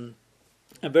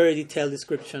 A very detailed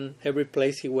description, every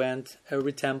place he went,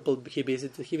 every temple he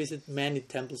visited. He visited many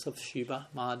temples of Shiva,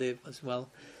 Mahadev as well.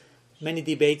 Many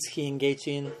debates he engaged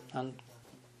in, and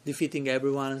defeating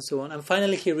everyone and so on. And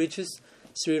finally he reaches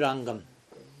Sri Rangam,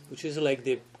 which is like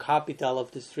the capital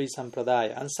of the Sri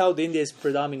Sampradaya. And South India is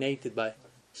predominated by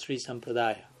Sri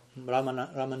Sampradaya,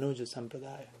 Ramanuja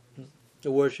Sampradaya,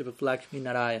 the worship of Lakshmi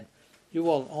Narayan. You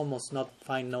will almost not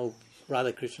find no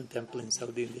Radha Krishna temple in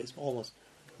South India. It's almost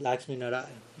Lakshmi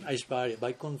Narayan, Aishvarya,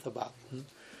 Vaikuntha Bhav.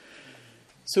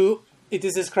 So it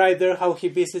is described there how he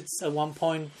visits at one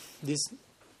point the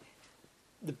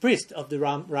priest of the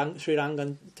Sri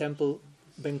Rangan temple,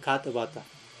 Venkatavata,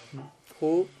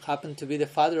 who happened to be the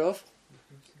father of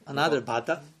another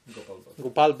Bhatta,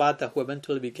 Gopal Bhatta, who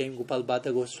eventually became Gopal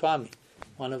Bhatta Goswami,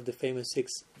 one of the famous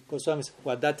 6 Goswamis,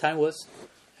 who at that time was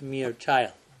a mere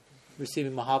child,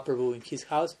 receiving Mahaprabhu in his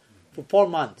house for 4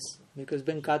 months, because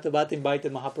Venkatavata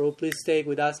invited Mahaprabhu, please stay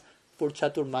with us for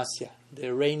Chaturmasya,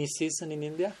 the rainy season in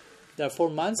India. There are 4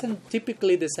 months, and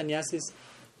typically the sannyasis,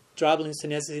 traveling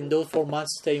sannyasis in those 4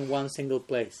 months stay in one single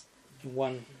place, in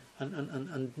one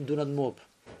and do not move.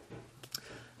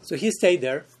 So he stayed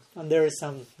there, and there is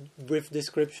some brief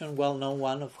description, well-known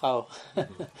one, of how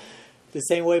the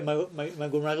same way my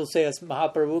Guru Maharaj will say, as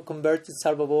Mahaprabhu converted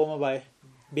Sarvabhauma by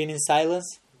being in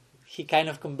silence, he kind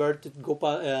of converted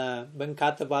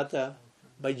Venkatavata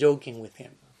by joking with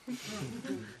him.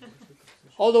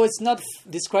 Although it's not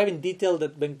described in detail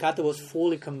that Venkata was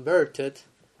fully converted,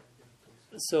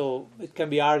 so it can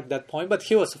be argued that point, but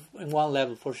he was in one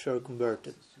level for sure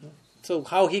converted. So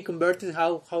how he converted,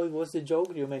 how it was the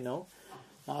joke, you may know.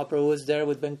 Mahaprabhu was there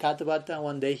with Venkatavata, and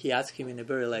one day he asked him in a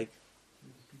very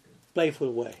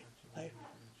playful way,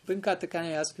 Venkata, can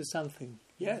I ask you something?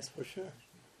 Yes, for sure.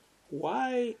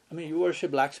 Why? I mean, you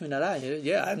worship Lakshmi Narayan.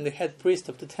 Yeah, I'm the head priest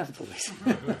of the temple.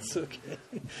 That's okay.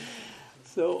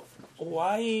 So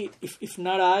why, if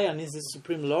Narayan is the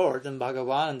Supreme Lord and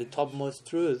Bhagavan and the topmost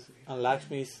truth, and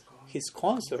Lakshmi is his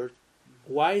consort,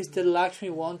 why is that Lakshmi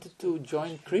wanted to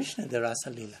join Krishna in the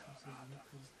Rasa Lila?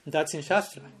 That's in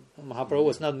Shastra. Mahaprabhu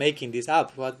was not making this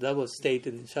up, but that was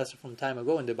stated in Shastra from time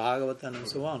ago, in the Bhagavatam and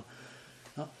so on.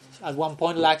 At one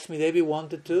point, Lakshmi Devi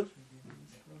wanted to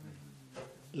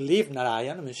leave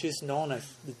Narayan. I mean, she's known as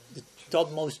the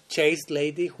topmost chaste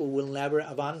lady who will never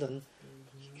abandon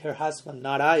her husband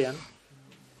Narayan.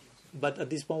 But at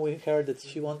this point we heard that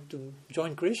she wanted to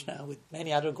join Krishna with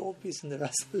many other gopis in the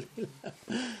Rasa Lila.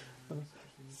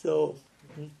 So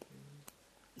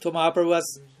Mahaprabhu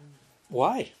was,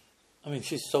 why? I mean,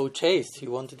 she's so chaste, he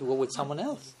wanted to go with someone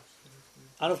else.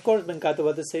 And of course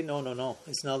Venkatavata said, no,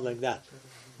 it's not like that.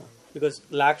 Because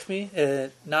Lakshmi,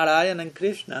 Narayan and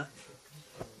Krishna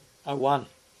are one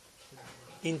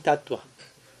in tattva.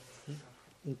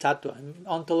 In tattva, in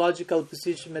ontological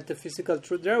position, metaphysical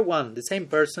truth, they are one, the same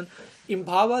person. In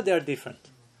bhava, they are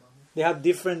different. They have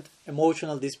different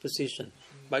emotional disposition.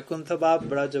 Vaikuntha Bhav,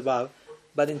 Braja Bhav.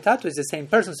 But in tattva, it's the same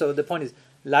person. So the point is,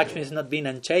 Lakshmi is not being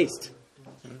unchaste.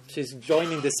 She's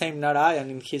joining the same Narayan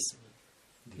in his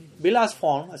Vilas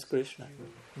form as Krishna.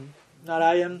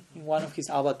 Narayan in one of his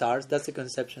avatars. That's the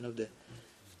conception of the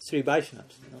Sri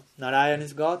Vaishnavas. Narayan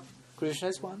is God. Krishna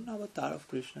is one avatar of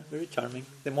Krishna. Very charming.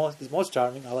 The most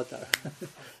charming avatar.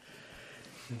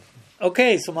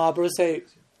 Okay, so Mahaprabhu say,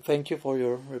 thank you for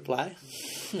your reply.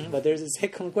 But there's a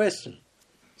second question.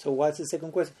 So what's the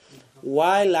second question?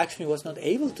 Why Lakshmi was not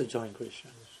able to join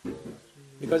Krishna?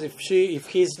 Because if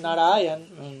he's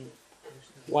Narayan,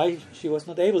 why she was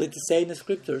not able? It is said in the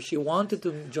scripture, she wanted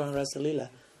to join Rasalila.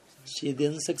 She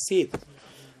didn't succeed.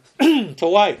 So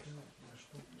why?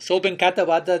 So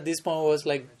Venkatavata at this point was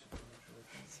like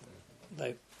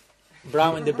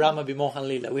Brahman the Brahma Vimohan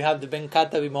Lila. We have the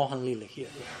Venkata Vimohan Lila here.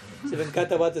 So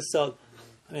Venkatavata said,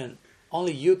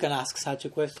 only you can ask such a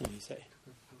question, he say.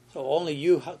 So only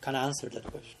you can answer that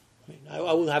question.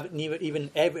 I would have never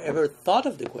even ever thought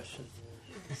of the question.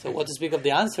 So what to speak of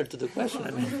the answer to the question?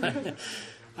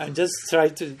 I'm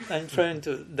trying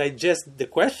to digest the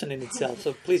question in itself.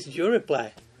 So please, you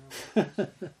reply.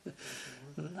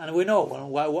 And we know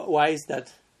why is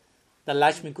that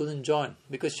Lakshmi couldn't join,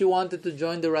 because she wanted to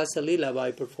join the Rasalila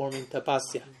by performing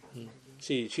tapasya.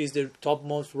 She's the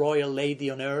topmost royal lady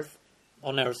on earth,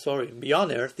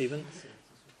 beyond earth even,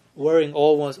 wearing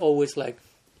always like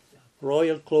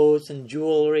royal clothes and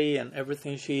jewelry, and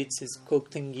everything she eats is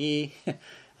cooked in ghee.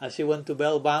 As she went to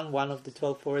Belban, one of the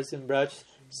 12 forests in Braj,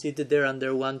 seated there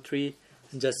under one tree,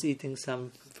 and just eating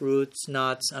some fruits,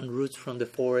 nuts, and roots from the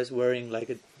forest, wearing like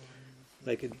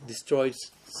a destroyed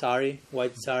sari,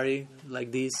 white sari,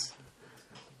 like this.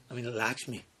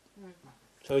 Lakshmi.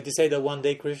 So it is said that one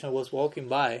day Krishna was walking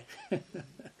by,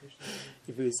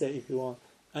 if you want,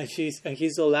 and he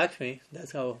saw Lakshmi.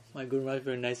 That's how my Guru Maharaj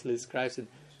very nicely describes it.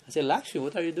 I said, Lakshmi,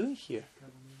 what are you doing here?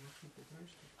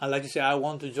 I like to say, I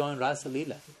want to join Rasa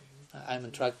Leela. I'm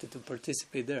attracted to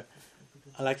participate there.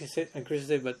 I like to say, and Krishna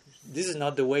said, but this is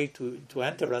not the way to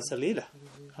enter Rasa Leela.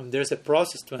 There's a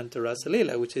process to enter Rasa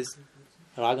Leela, which is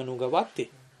Raganuga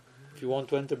Bhakti. If you want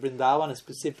to enter Vrindavan, and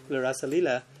specifically Rasa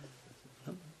Leela,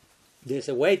 there's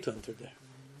a way to enter there.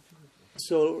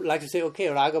 So, like to say, okay,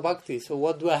 Raga Bhakti, so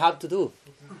what do I have to do?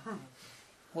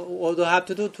 What do I have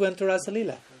to do to enter Rasa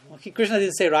Leela? Krishna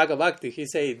didn't say Raga Bhakti, he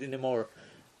said it in a more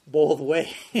bold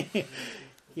way.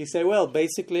 He said, well,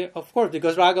 basically, of course,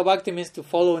 because Raga Bhakti means to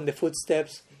follow in the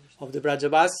footsteps of the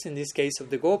Brajavasis, in this case of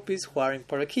the Gopis, who are in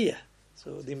Parakiya.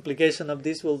 So the implication of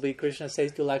this will be, Krishna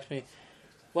says to Lakshmi,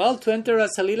 well, to enter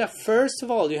Rasa Leela, first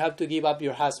of all, you have to give up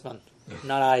your husband,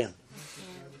 Narayan.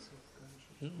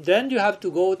 Then you have to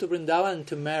go to Vrindavan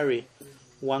to marry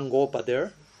one Gopa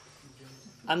there.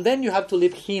 And then you have to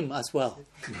leave him as well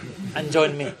and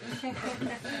join me.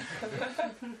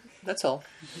 That's all.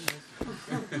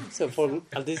 So for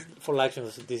Lakshmi,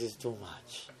 this is too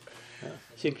much.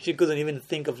 She couldn't even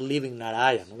think of leaving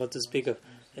Narayan. What to speak of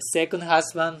a second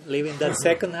husband, leaving that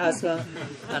second husband,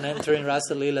 and entering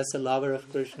Rasa Leela as a lover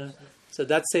of Krishna. So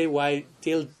that's why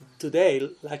till today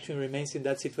Lakshmi remains in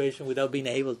that situation without being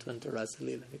able to enter Rasa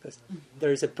Leela, because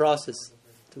there is a process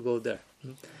to go there.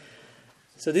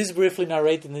 So this is briefly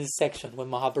narrated in this section when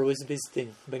Mahaprabhu is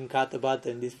visiting Venkatavata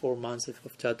in these 4 months of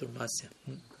Chaturmasya.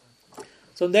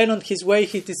 So then on his way,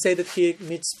 it is said that he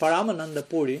meets Paramananda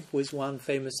Puri, who is one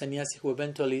famous sannyasi who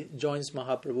eventually joins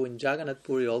Mahaprabhu in Jagannath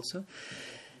Puri also.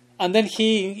 And then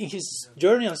in his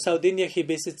journey on South India, he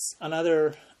visits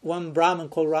one Brahman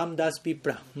called Ramdas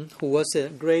Vipra, who was a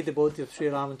great devotee of Sri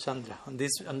Ramachandra.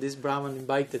 And this Brahman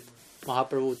invited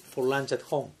Mahaprabhu for lunch at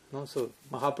home. So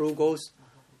Mahaprabhu goes.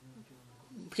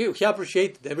 He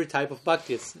appreciated every type of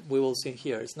bhakti, as we will see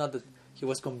here. It's not that he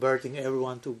was converting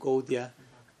everyone to Gaudiya,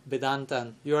 Vedanta,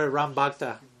 and you're a Ram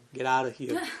Bhakta, get out of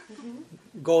here.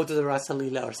 Go to the Rasa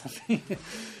Leela or something.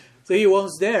 So he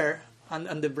was there,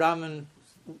 and the Brahman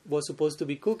was supposed to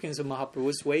be cooking, so Mahaprabhu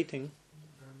was waiting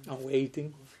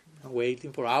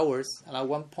for hours. And at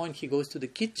one point he goes to the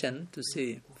kitchen to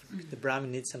see if the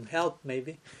Brahmin needs some help,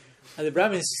 maybe. And the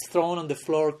Brahmin is thrown on the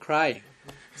floor crying.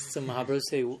 So Mahaprabhu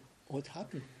say, what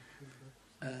happened?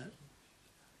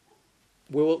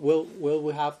 Will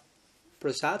we have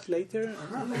prasad later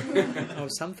or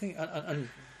something? And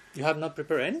you have not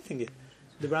prepared anything yet.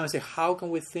 The Brahmin say, how can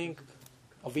we think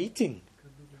of eating?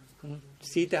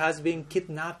 Sita has been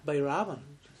kidnapped by Ravan.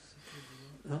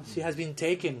 She has been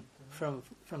taken from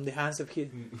the hands of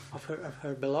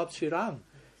her beloved Sri Ram.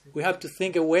 We have to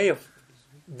think a way of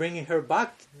bringing her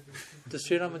back to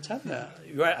Sri Ramachandra.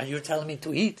 And you're telling me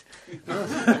to eat?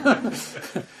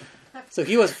 So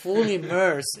he was fully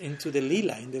immersed into the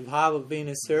Leela, in the bhav of being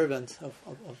a servant of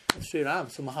Sri Ram.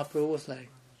 So Mahaprabhu was like,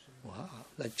 wow,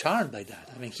 like charmed by that.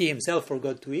 He himself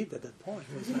forgot to eat at that point.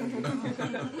 He was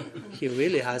like, he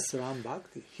really has Ram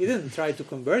Bhakti. He didn't try to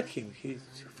convert him.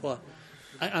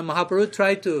 And Mahaprabhu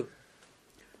tried to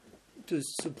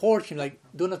support him, like,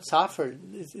 do not suffer.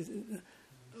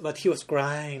 But he was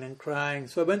crying and crying.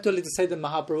 So eventually, to say that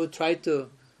Mahaprabhu tried to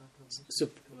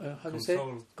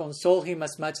console him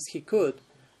as much as he could.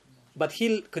 But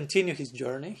he'll continue his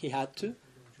journey. He had to.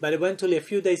 But eventually, a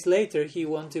few days later, he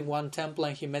went in one temple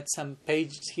and he met some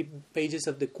pages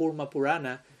of the Kurma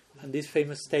Purana, and this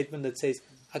famous statement that says,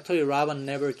 actually, Ravan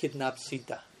never kidnapped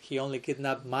Sita. He only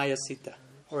kidnapped Maya Sita,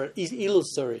 or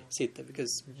illusory Sita,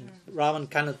 because Ravan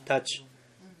cannot touch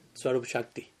Swarup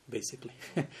Shakti, basically.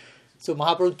 So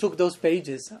Mahaprabhu took those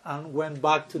pages and went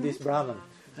back to this Brahman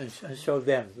and showed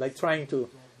them, like trying to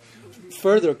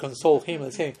further console him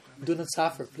and saying, do not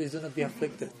suffer, please do not be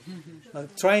afflicted.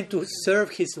 Trying to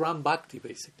serve his Ram Bhakti,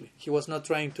 basically. He was not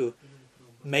trying to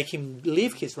make him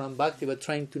live his Ram Bhakti, but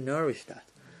trying to nourish that.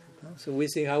 So we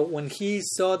see how when he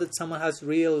saw that someone has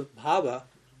real bhava,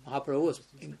 Mahaprabhu was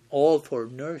all for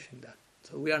nourishing that.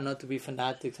 So we are not to be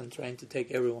fanatics and trying to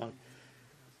take everyone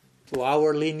to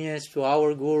our lineage, to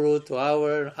our guru, to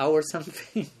our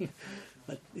something.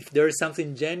 But if there is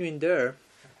something genuine there,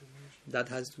 that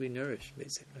has to be nourished,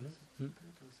 basically. No?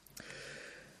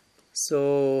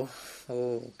 So,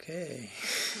 okay.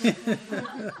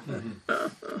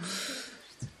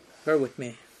 Bear with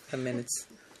me 10 minutes.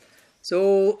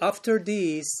 So after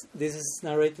this is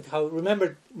narrated how,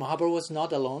 remember, Mahaprabhu was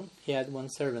not alone. He had one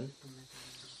servant,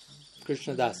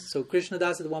 Krishnadas. So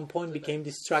Krishnadas at one point became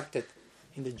distracted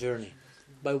in the journey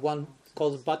by one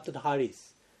called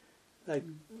Bhattadharis. Like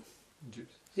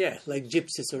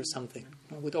gypsies or something.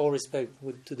 With all respect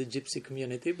to the gypsy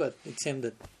community, but it seemed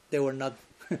that they were not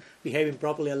behaving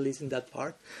properly, at least in that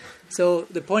part. So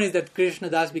the point is that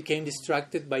Krishnadas became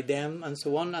distracted by them and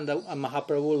so on, and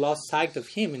Mahaprabhu lost sight of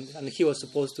him, and he was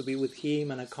supposed to be with him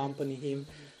and accompany him.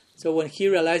 So when he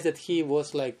realized that he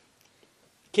was like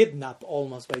kidnapped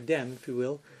almost by them, if you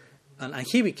will, and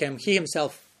he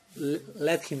himself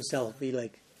let himself be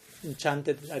like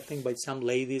enchanted, I think, by some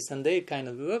ladies, and they kind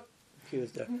of he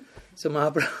was there. So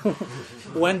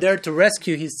Mahaprabhu went there to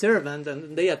rescue his servant,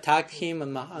 and they attacked him,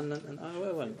 and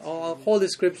a whole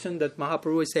description that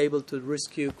Mahaprabhu is able to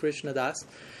rescue Krishnadas.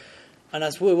 And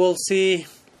as we will see,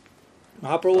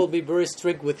 Mahaprabhu will be very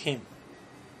strict with him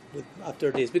after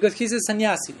this, because he's a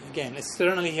sannyasi. Again,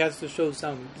 externally he has to show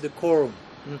some decorum.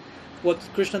 What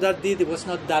Krishnadas did, it was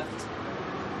not that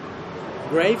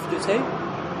grave, to say,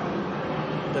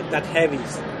 that heavy.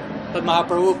 But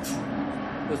Mahaprabhu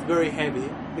was very heavy,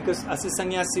 because as a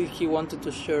sannyasi he wanted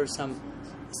to share some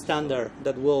standard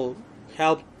that will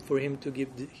help for him to give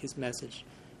his message.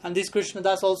 And this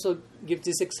Krishnadas also gives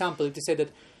this example to say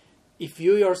that if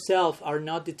you yourself are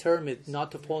not determined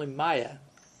not to fall in Maya,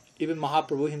 even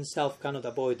Mahaprabhu himself cannot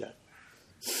avoid that.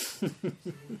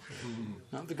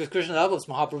 No, because Krishnadas was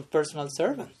Mahaprabhu's personal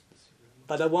servant,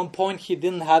 but at one point he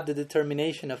didn't have the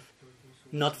determination of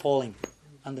not falling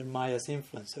under Maya's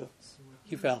influence, so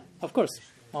he fell. Of course,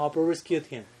 Mahaprabhu rescued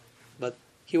him, but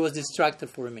he was distracted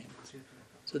for a minute.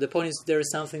 So the point is, there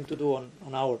is something to do on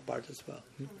our part as well.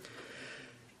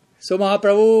 So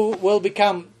Mahaprabhu will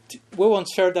become, we won't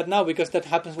share that now, because that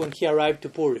happens when he arrived to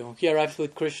Puri. When he arrives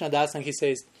with Krishnadas and he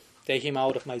says, take him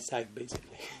out of my sight,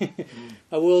 basically.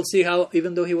 But we will see how,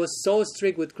 even though he was so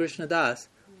strict with Krishnadas,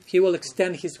 he will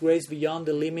extend his grace beyond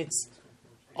the limits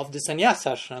of the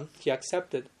sannyasa ashram he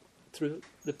accepted through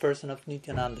the person of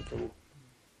Nityananda Prabhu.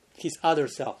 His other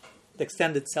self, the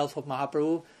extended self of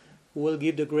Mahaprabhu, who will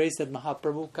give the grace that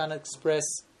Mahaprabhu can express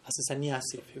as a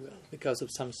sannyasi, if you will, because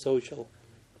of some social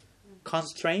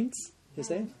constraints, you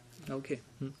say? Okay.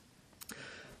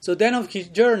 So then of his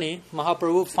journey,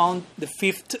 Mahaprabhu found the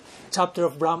 5th chapter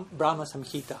of Brahma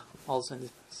Samhita, also in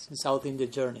South India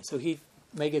journey. So he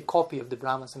made a copy of the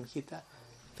Brahma Samhita,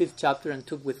 5th chapter, and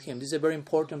took with him. This is a very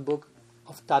important book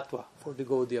of Tattva for the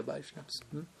Gaudiya Vaishnavas.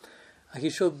 He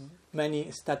showed many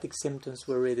ecstatic symptoms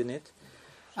were read in it.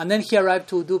 And then he arrived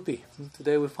to Udupi.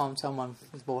 Today we found someone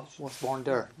who was born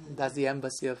there. That's the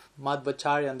embassy of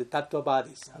Madhvacharya and the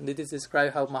Tattvavadis. And it is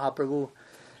described how Mahaprabhu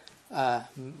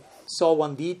saw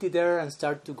one deity there and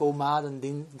started to go mad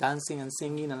and dancing and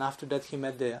singing. And after that he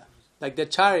met the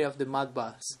Acharya of the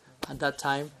Madhvas at that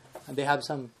time. And they have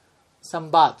some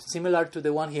bath, similar to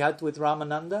the one he had with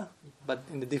Ramananda, but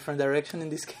in a different direction in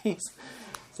this case.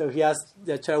 So he asked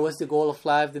the Acharya, what's the goal of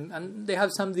life? And they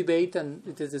have some debate, and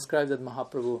it is described that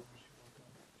Mahaprabhu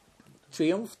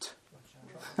triumphed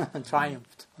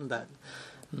on that.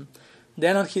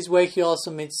 Then on his way he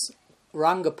also meets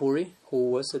Rangapuri,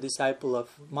 who was a disciple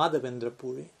of Madhavendra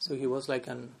Puri. So he was like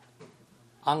an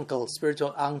uncle,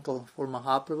 spiritual uncle for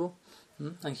Mahaprabhu.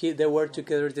 And they were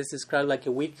together, it is described like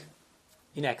a week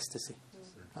in ecstasy.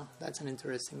 That's an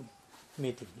interesting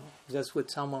meeting. Just with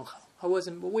someone,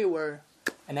 we were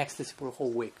in ecstasy for a whole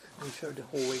week. We shared the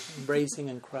whole week, embracing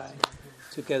and crying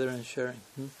together and sharing.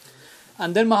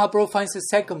 And then Mahaprabhu finds a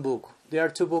second book there are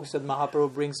two books that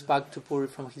Mahaprabhu brings back to Puri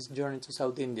from his journey to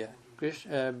South India.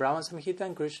 Brahma Samhita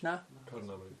and Krishna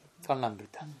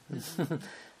Karnamrita.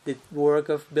 The work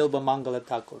of Bilba Mangala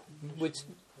Thakur, which,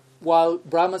 while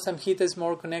Brahma Samhita is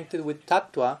more connected with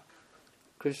Tattva,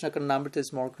 Krishna Karnamrita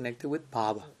is more connected with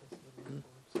Bhava.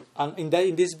 And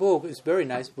in this book, it's a very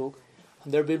nice book,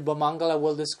 and there Bilba Mangala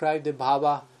will describe the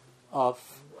Bhava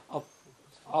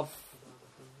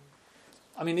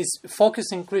it's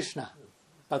focusing Krishna,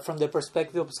 but from the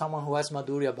perspective of someone who has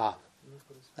Madhurya Bhava,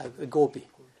 like a gopi.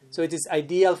 So it is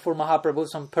ideal for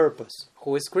Mahaprabhu on purpose,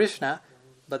 who is Krishna,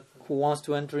 but who wants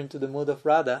to enter into the mood of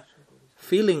Radha,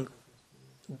 feeling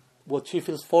what she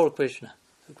feels for Krishna.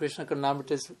 So Krishna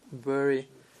Karnamrita is very,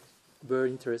 very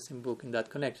interesting book in that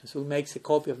connection. So he makes a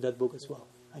copy of that book as well.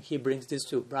 And he brings these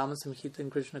two, Brahma Samhita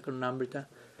and Krishna Karnamrita,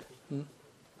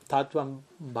 Tattva and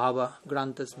Bhava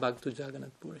Granthas back to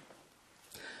Jagannath Puri.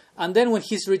 And then when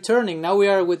he's returning, now we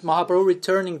are with Mahaprabhu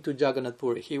returning to Jagannath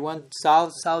Puri. He went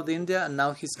South India, and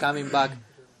now he's coming back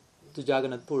to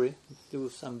Jagannath Puri. Do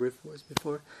some brief words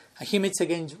before. And he meets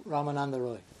again Ramananda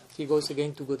Roy. He goes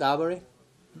again to Godavari.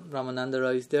 Ramananda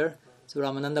Roy is there. So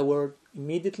Ramananda were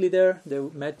immediately there. They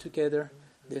met together.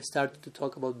 They started to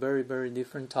talk about very, very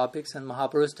different topics. And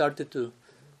Mahaprabhu started to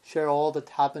share all that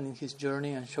happened in his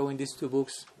journey and showing these two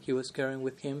books he was carrying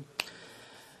with him.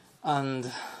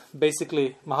 And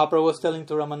basically, Mahaprabhu was telling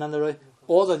to Ramananda Roy,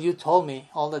 all that you told me,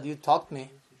 all that you taught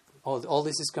me, all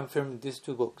this is confirmed in these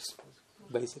two books,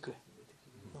 basically.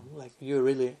 Like you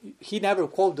really, he never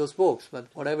quoted those books, but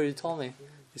whatever you told me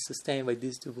is sustained by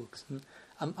these two books.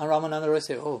 And Ramananda Roy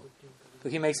said, so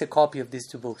he makes a copy of these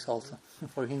two books also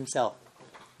for himself.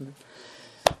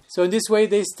 So in this way,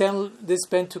 they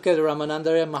spent together, Ramananda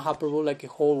Roy and Mahaprabhu, like a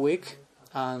whole week.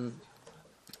 And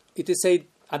it is said,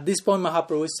 at this point,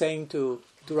 Mahaprabhu is saying to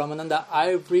Ramananda,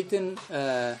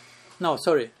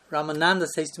 Ramananda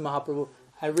says to Mahaprabhu,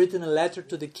 I've written a letter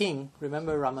to the king.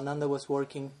 Remember, Ramananda was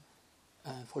working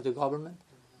for the government.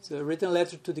 So I've written a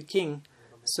letter to the king.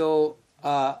 So,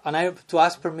 and I have to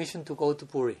ask permission to go to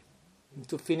Puri,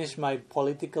 to finish my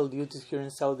political duties here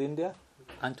in South India,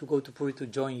 and to go to Puri to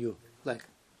join you, like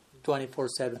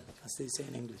 24/7, as they say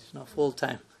in English, full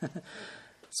time.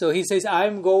 So he says,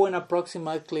 I'm going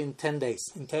approximately in 10 days.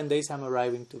 In 10 days, I'm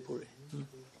arriving to Puri.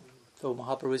 So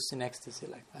Mahaprabhu is in ecstasy,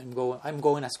 like I'm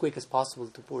going as quick as possible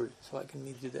to Puri, so I can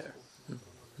meet you there.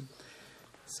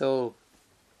 So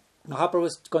Mahaprabhu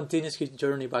continues his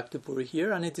journey back to Puri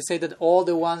here, and it is said that all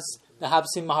the ones that have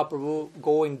seen Mahaprabhu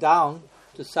going down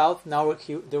to south, now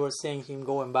they were seeing him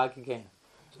going back again.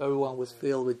 So everyone was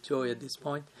filled with joy at this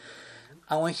point.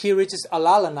 And when he reaches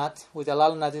Alalanath, with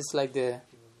Alalanath is like the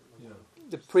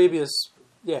previous,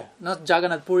 not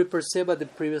Jagannath Puri per se, but the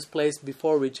previous place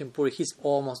before reaching Puri. He's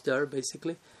almost there,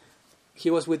 basically. He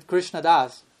was with Krishna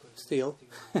Das still.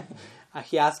 And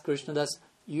he asked Krishna Das,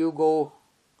 you go,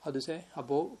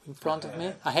 above, in front of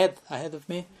me, ahead of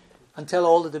me, and tell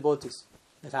all the devotees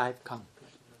that I have come.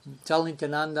 Tell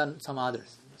Nityananda and some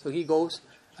others. So he goes,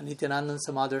 and Nityananda and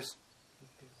some others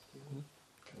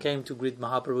came to greet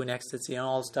Mahaprabhu in ecstasy, and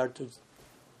all start to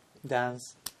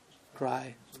dance,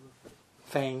 cry,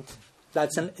 faint.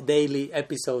 That's a daily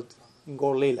episode in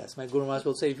Gaur Leelas. My Guru Maharaj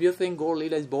will say, if you think Gaur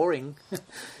Leela is boring,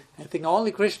 I think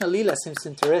only Krishna Leela seems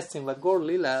interesting, but Gaur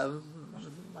Leela,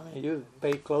 you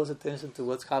pay close attention to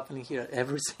what's happening here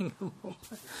every single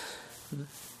moment.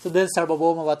 So then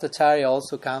Sarvabhauma Bhattacharya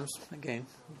also comes again,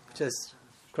 just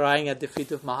crying at the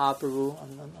feet of Mahaprabhu,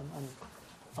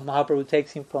 and Mahaprabhu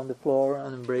takes him from the floor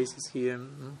and embraces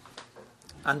him.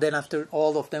 And then after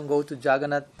all of them go to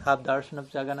Jagannath, have darshan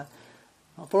of Jagannath.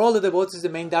 For all the devotees, the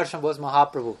main darshan was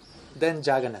Mahaprabhu, then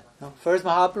Jagannath. First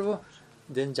Mahaprabhu,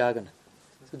 then Jagannath.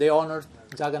 So they honored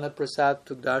Jagannath Prasad,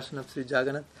 took darshan of Sri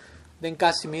Jagannath. Then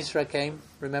Kasi Mishra came.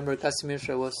 Remember, Kasi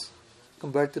Mishra was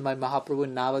converted by Mahaprabhu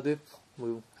in Navadvip.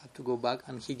 We have to go back,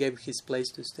 and he gave his place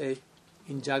to stay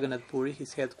in Jagannath Puri,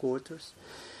 his headquarters.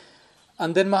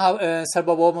 And then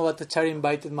Sarvabhauma Bhattacharya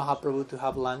invited Mahaprabhu to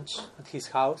have lunch at his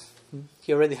house.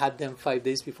 He already had them 5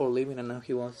 days before leaving, and now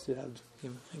he wants to have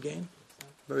him again.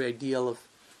 Very ideal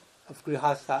of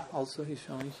Grihastha, also he's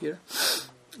showing here.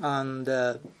 And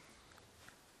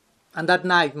that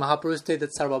night, Mahaprabhu stayed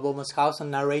at Sarvabhauma's house and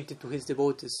narrated to his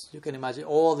devotees. You can imagine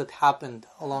all that happened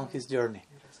along his journey.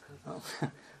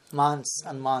 Months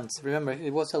and months. Remember,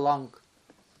 it was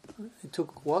it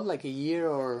took like a year,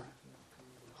 or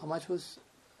how much was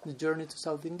the journey to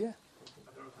South India?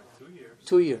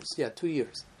 2 years. 2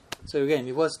 years. So again,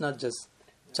 it was not just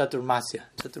Chaturmasya.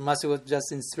 Chaturmasya was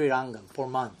just in Sri Rangam, 4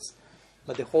 months.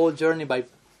 But the whole journey by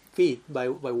feet, by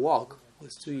walk,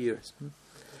 was 2 years.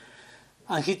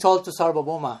 And he told to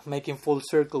Sarvabhauma, making full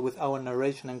circle with our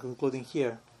narration and concluding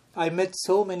here, I met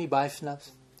so many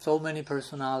Vaishnavas, so many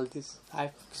personalities,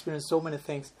 I've experienced so many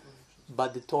things,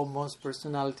 but the topmost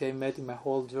personality I met in my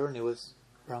whole journey was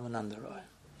Ramananda Roy.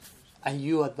 And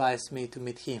you advised me to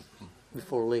meet him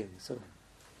before leaving, so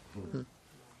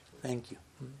thank you.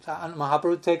 So, and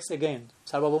Mahaprabhu takes again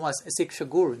Sarvabhauma as a Siksha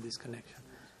Guru in this connection,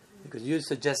 because you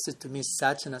suggested to me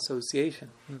such an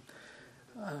association.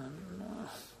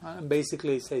 And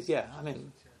basically it says,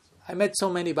 I met so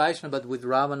many Vaishnavas, but with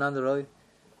Ramananda Roy,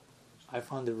 I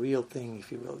found the real thing,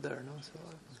 if you will, there. No?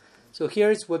 So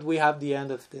here is what we have the end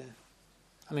of the...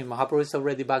 Mahaprabhu is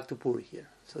already back to Puri here.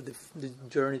 So the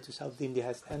journey to South India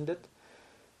has ended.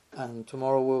 And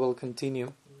tomorrow we will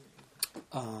continue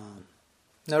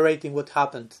narrating what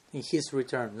happened in his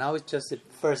return. Now it's just the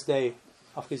first day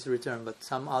of his return, but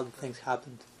some other things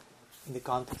happened in the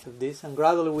context of this. And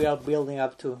gradually we are building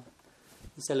up to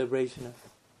the celebration of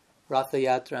Ratha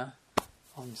Yatra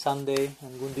on Sunday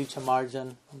and Gundicha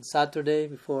Marjan on Saturday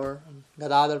before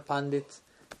Gadadhar Pandit,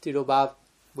 Tirobhav,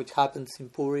 which happens in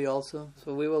Puri also.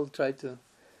 So we will try to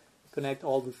connect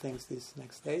all the things these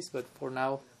next days, but for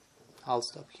now I'll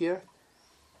stop here.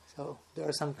 So there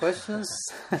are some questions.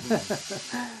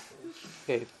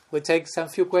 Okay, we'll take some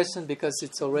few questions because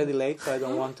it's already late, so I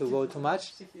don't want to go too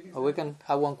much. Or we can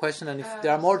have one question, and if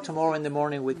there are more tomorrow in the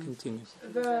morning, we continue.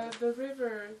 The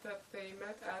river that they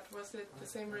met at, was it the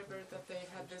same river that they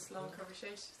had this long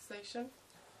conversation?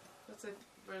 Was it,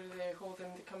 were they holding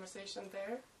the conversation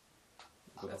there?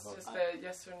 That's just a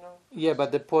yes or no. Yeah,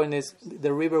 but the point is,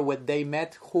 the river where they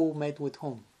met, who met with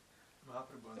whom?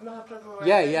 Mahaprabhu.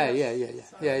 Yeah.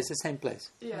 Yeah, it's the same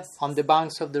place. Yes. On the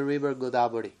banks of the river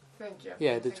Godavari. Thank you.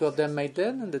 Yeah, the two of them met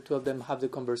then, and the two of them have the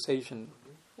conversation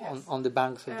on the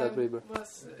banks of that river.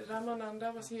 Was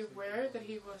Ramananda, was he aware that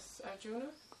he was Arjuna?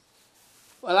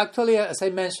 Well, actually, as I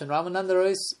mentioned, Ramananda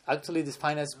is actually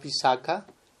defined as Pisaka,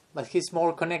 but he's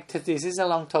more connected. This is a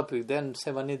long topic. Then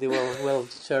Sevanidhi will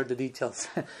share the details.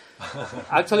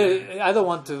 Actually, I don't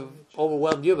want to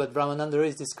overwhelm you, but Ramananda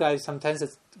is described sometimes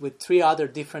with three other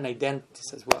different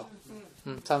identities as well.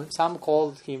 Some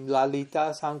call him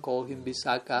Lalita, some call him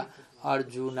Visakha,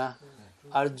 Arjuna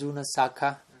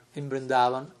Sakha in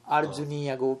Vrindavan,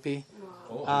 Arjuniya Gopi.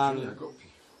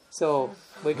 So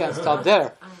we can stop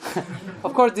there.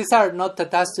 Of course, these are not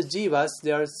Tatastha Jivas,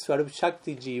 they are Swarup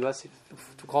Shakti Jivas,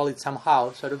 to call it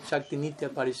somehow, Swarup Shakti Nitya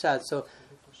Parishad. So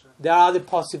there are other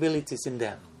possibilities in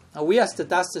them. Now we as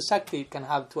Tatastha Shakti can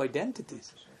have two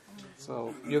identities.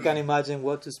 So you can imagine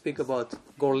what to speak about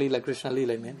Gaur Lila, Krishna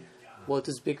Lila, what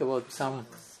to speak about some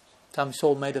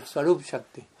soul made of Swarup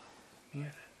Shakti.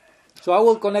 So I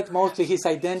will connect mostly his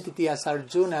identity as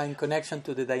Arjuna in connection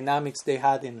to the dynamics they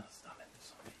had in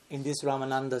this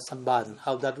Ramananda Sambad.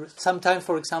 How that sometimes,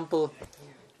 for example,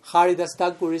 Haridas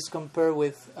Thakur is compared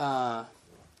with Prahlad.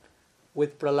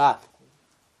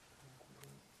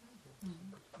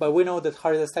 But we know that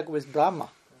Haridas Thakur is Brahma.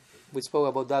 We spoke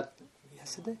about that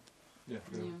yesterday. Yeah.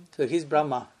 So he's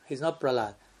Brahma. He's not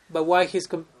Prahlad. But why he's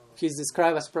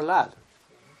described as Prahlad?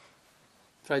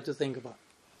 Try to think about.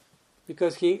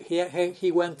 Because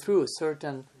he went through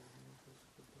certain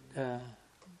how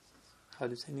do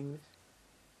you say in English?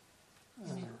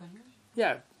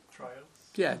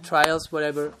 Trials,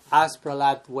 whatever, as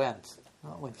Prahlad went.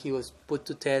 When he was put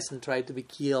to test and tried to be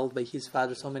killed by his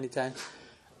father so many times,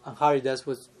 and Haridas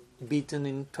was beaten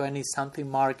in 20-something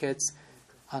markets,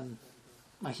 and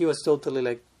he was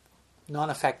totally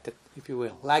non-affected, if you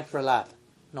will, like Prahlad,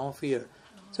 no fear.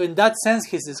 So in that sense,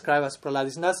 he's described as Prahlad.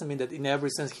 It doesn't mean that in every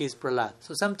sense he's Prahlad.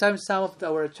 So sometimes some of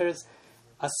our acharyas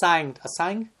assign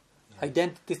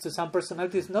identities to some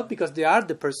personalities, not because they are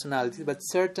the personalities, but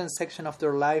certain sections of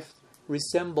their life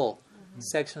resemble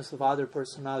sections of other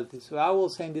personalities. So I will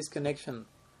say in this connection,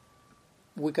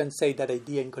 we can say that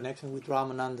idea in connection with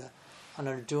Ramananda and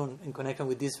Arjuna in connection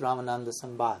with this Ramananda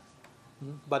Sambad.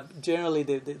 But generally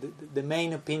the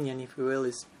main opinion, if you will,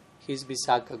 is his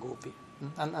Visakha Gopi.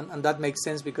 And that makes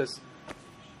sense because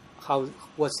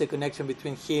what's the connection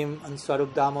between him and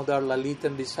Swarup Damodar, Lalita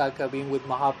and Visakha being with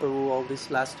Mahaprabhu all these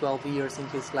last 12 years in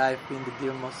his life, being the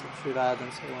dearmost of Sri Radha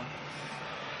and so on.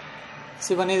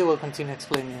 Sivanidhi will continue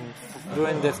explaining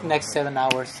during the next 7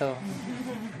 hours, so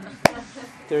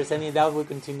if there is any doubt, we'll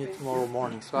continue tomorrow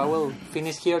morning. So I will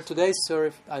finish here today. Sorry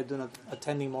if I do not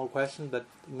attending more questions, but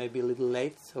it may be a little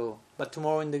late. But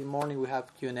tomorrow in the morning we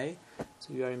have Q&A,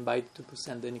 so you are invited to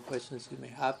present any questions you may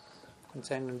have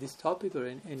concerning this topic or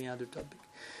any other topic.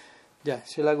 जय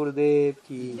श्रीला गुरुदेव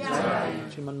की जय,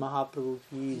 श्रीमन महाप्रभु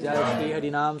की जय, श्री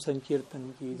हरिनाम संकीर्तन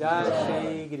की जय,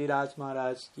 श्री गिरिराज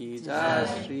महाराज की जय,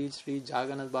 श्री श्री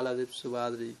जागन्नाथ बालादेव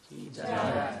सुभाद्री की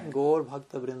जय, गौर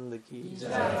भक्त वृंद की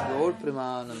जय, गौर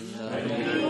प्रेमानंद।